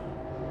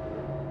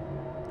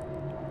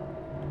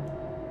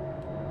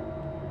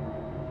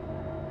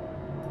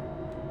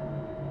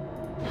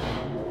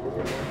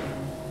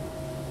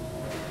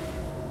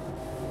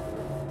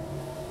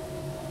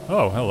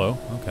 Oh, hello.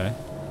 Okay.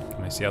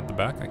 Can I see out the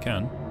back? I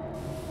can.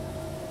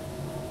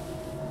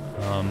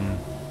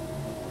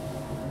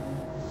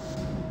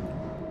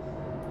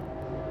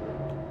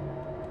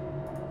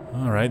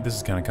 Alright, this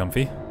is kind of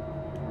comfy.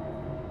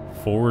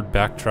 Forward,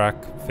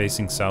 backtrack,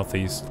 facing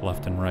southeast,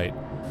 left and right.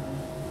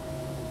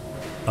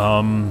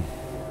 Alright,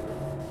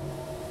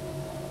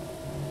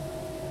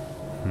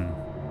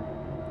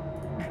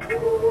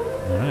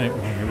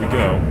 well, here we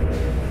go.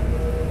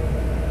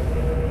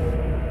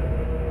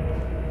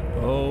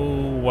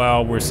 Oh,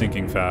 wow, we're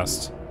sinking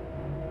fast.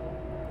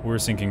 We're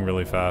sinking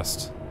really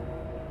fast.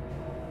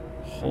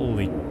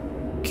 Holy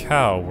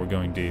cow, we're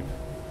going deep.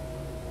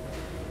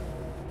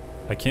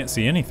 I can't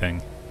see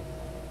anything.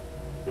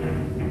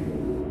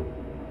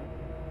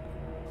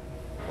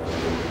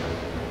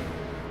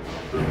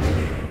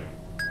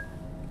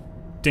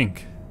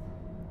 Dink.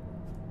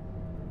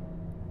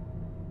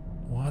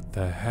 What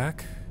the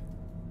heck?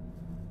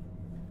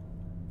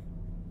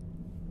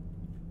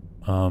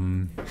 Oh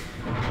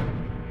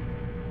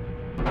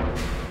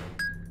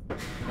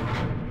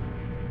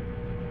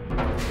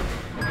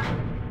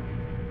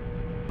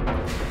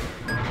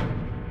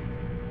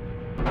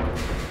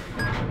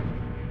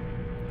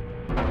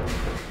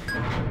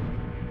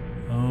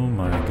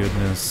my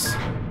goodness.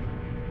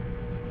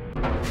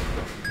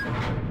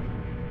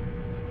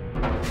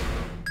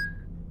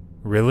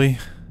 Really?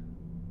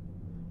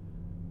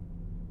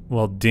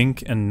 Well,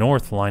 Dink and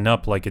North line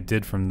up like it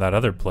did from that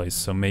other place,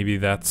 so maybe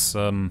that's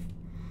where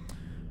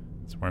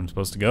I'm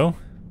supposed to go?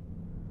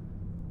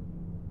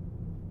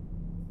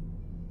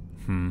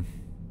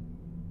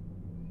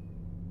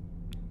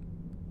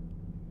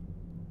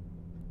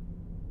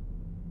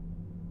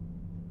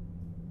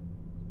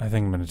 I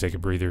think I'm gonna take a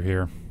breather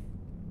here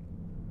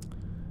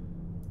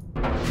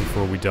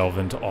before we delve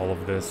into all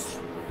of this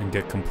and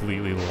get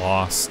completely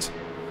lost.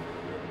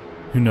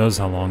 Who knows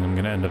how long I'm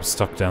gonna end up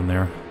stuck down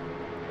there.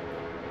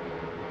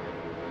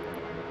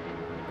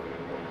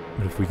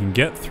 But if we can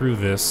get through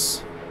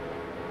this,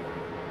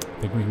 I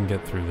think we can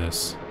get through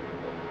this.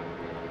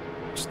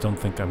 Just don't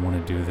think I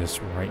want to do this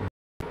right now.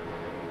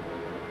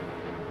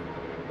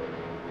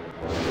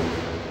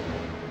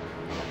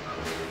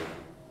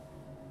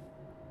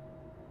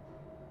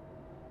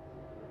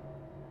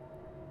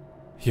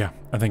 Yeah,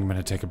 I think I'm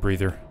gonna take a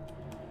breather.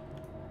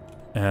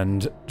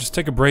 And just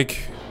take a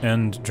break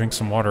and drink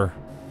some water.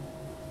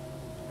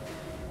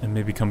 And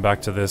maybe come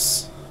back to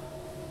this.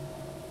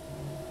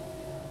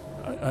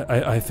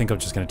 I think I'm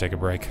just gonna take a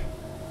break.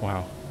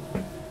 Wow.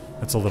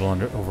 That's a little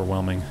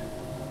overwhelming.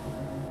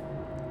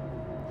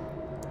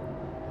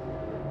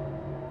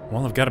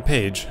 Well, I've got a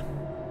page.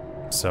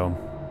 So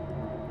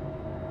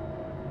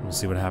we'll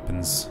see what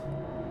happens.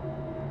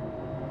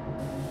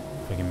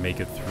 If I can make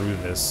it through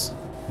this.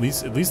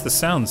 At least the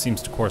sound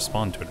seems to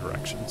correspond to a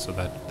direction, so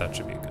that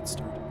should be a good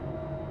start.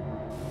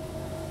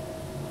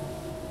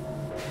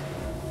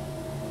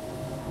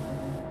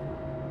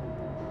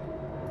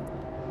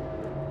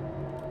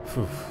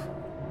 Phew.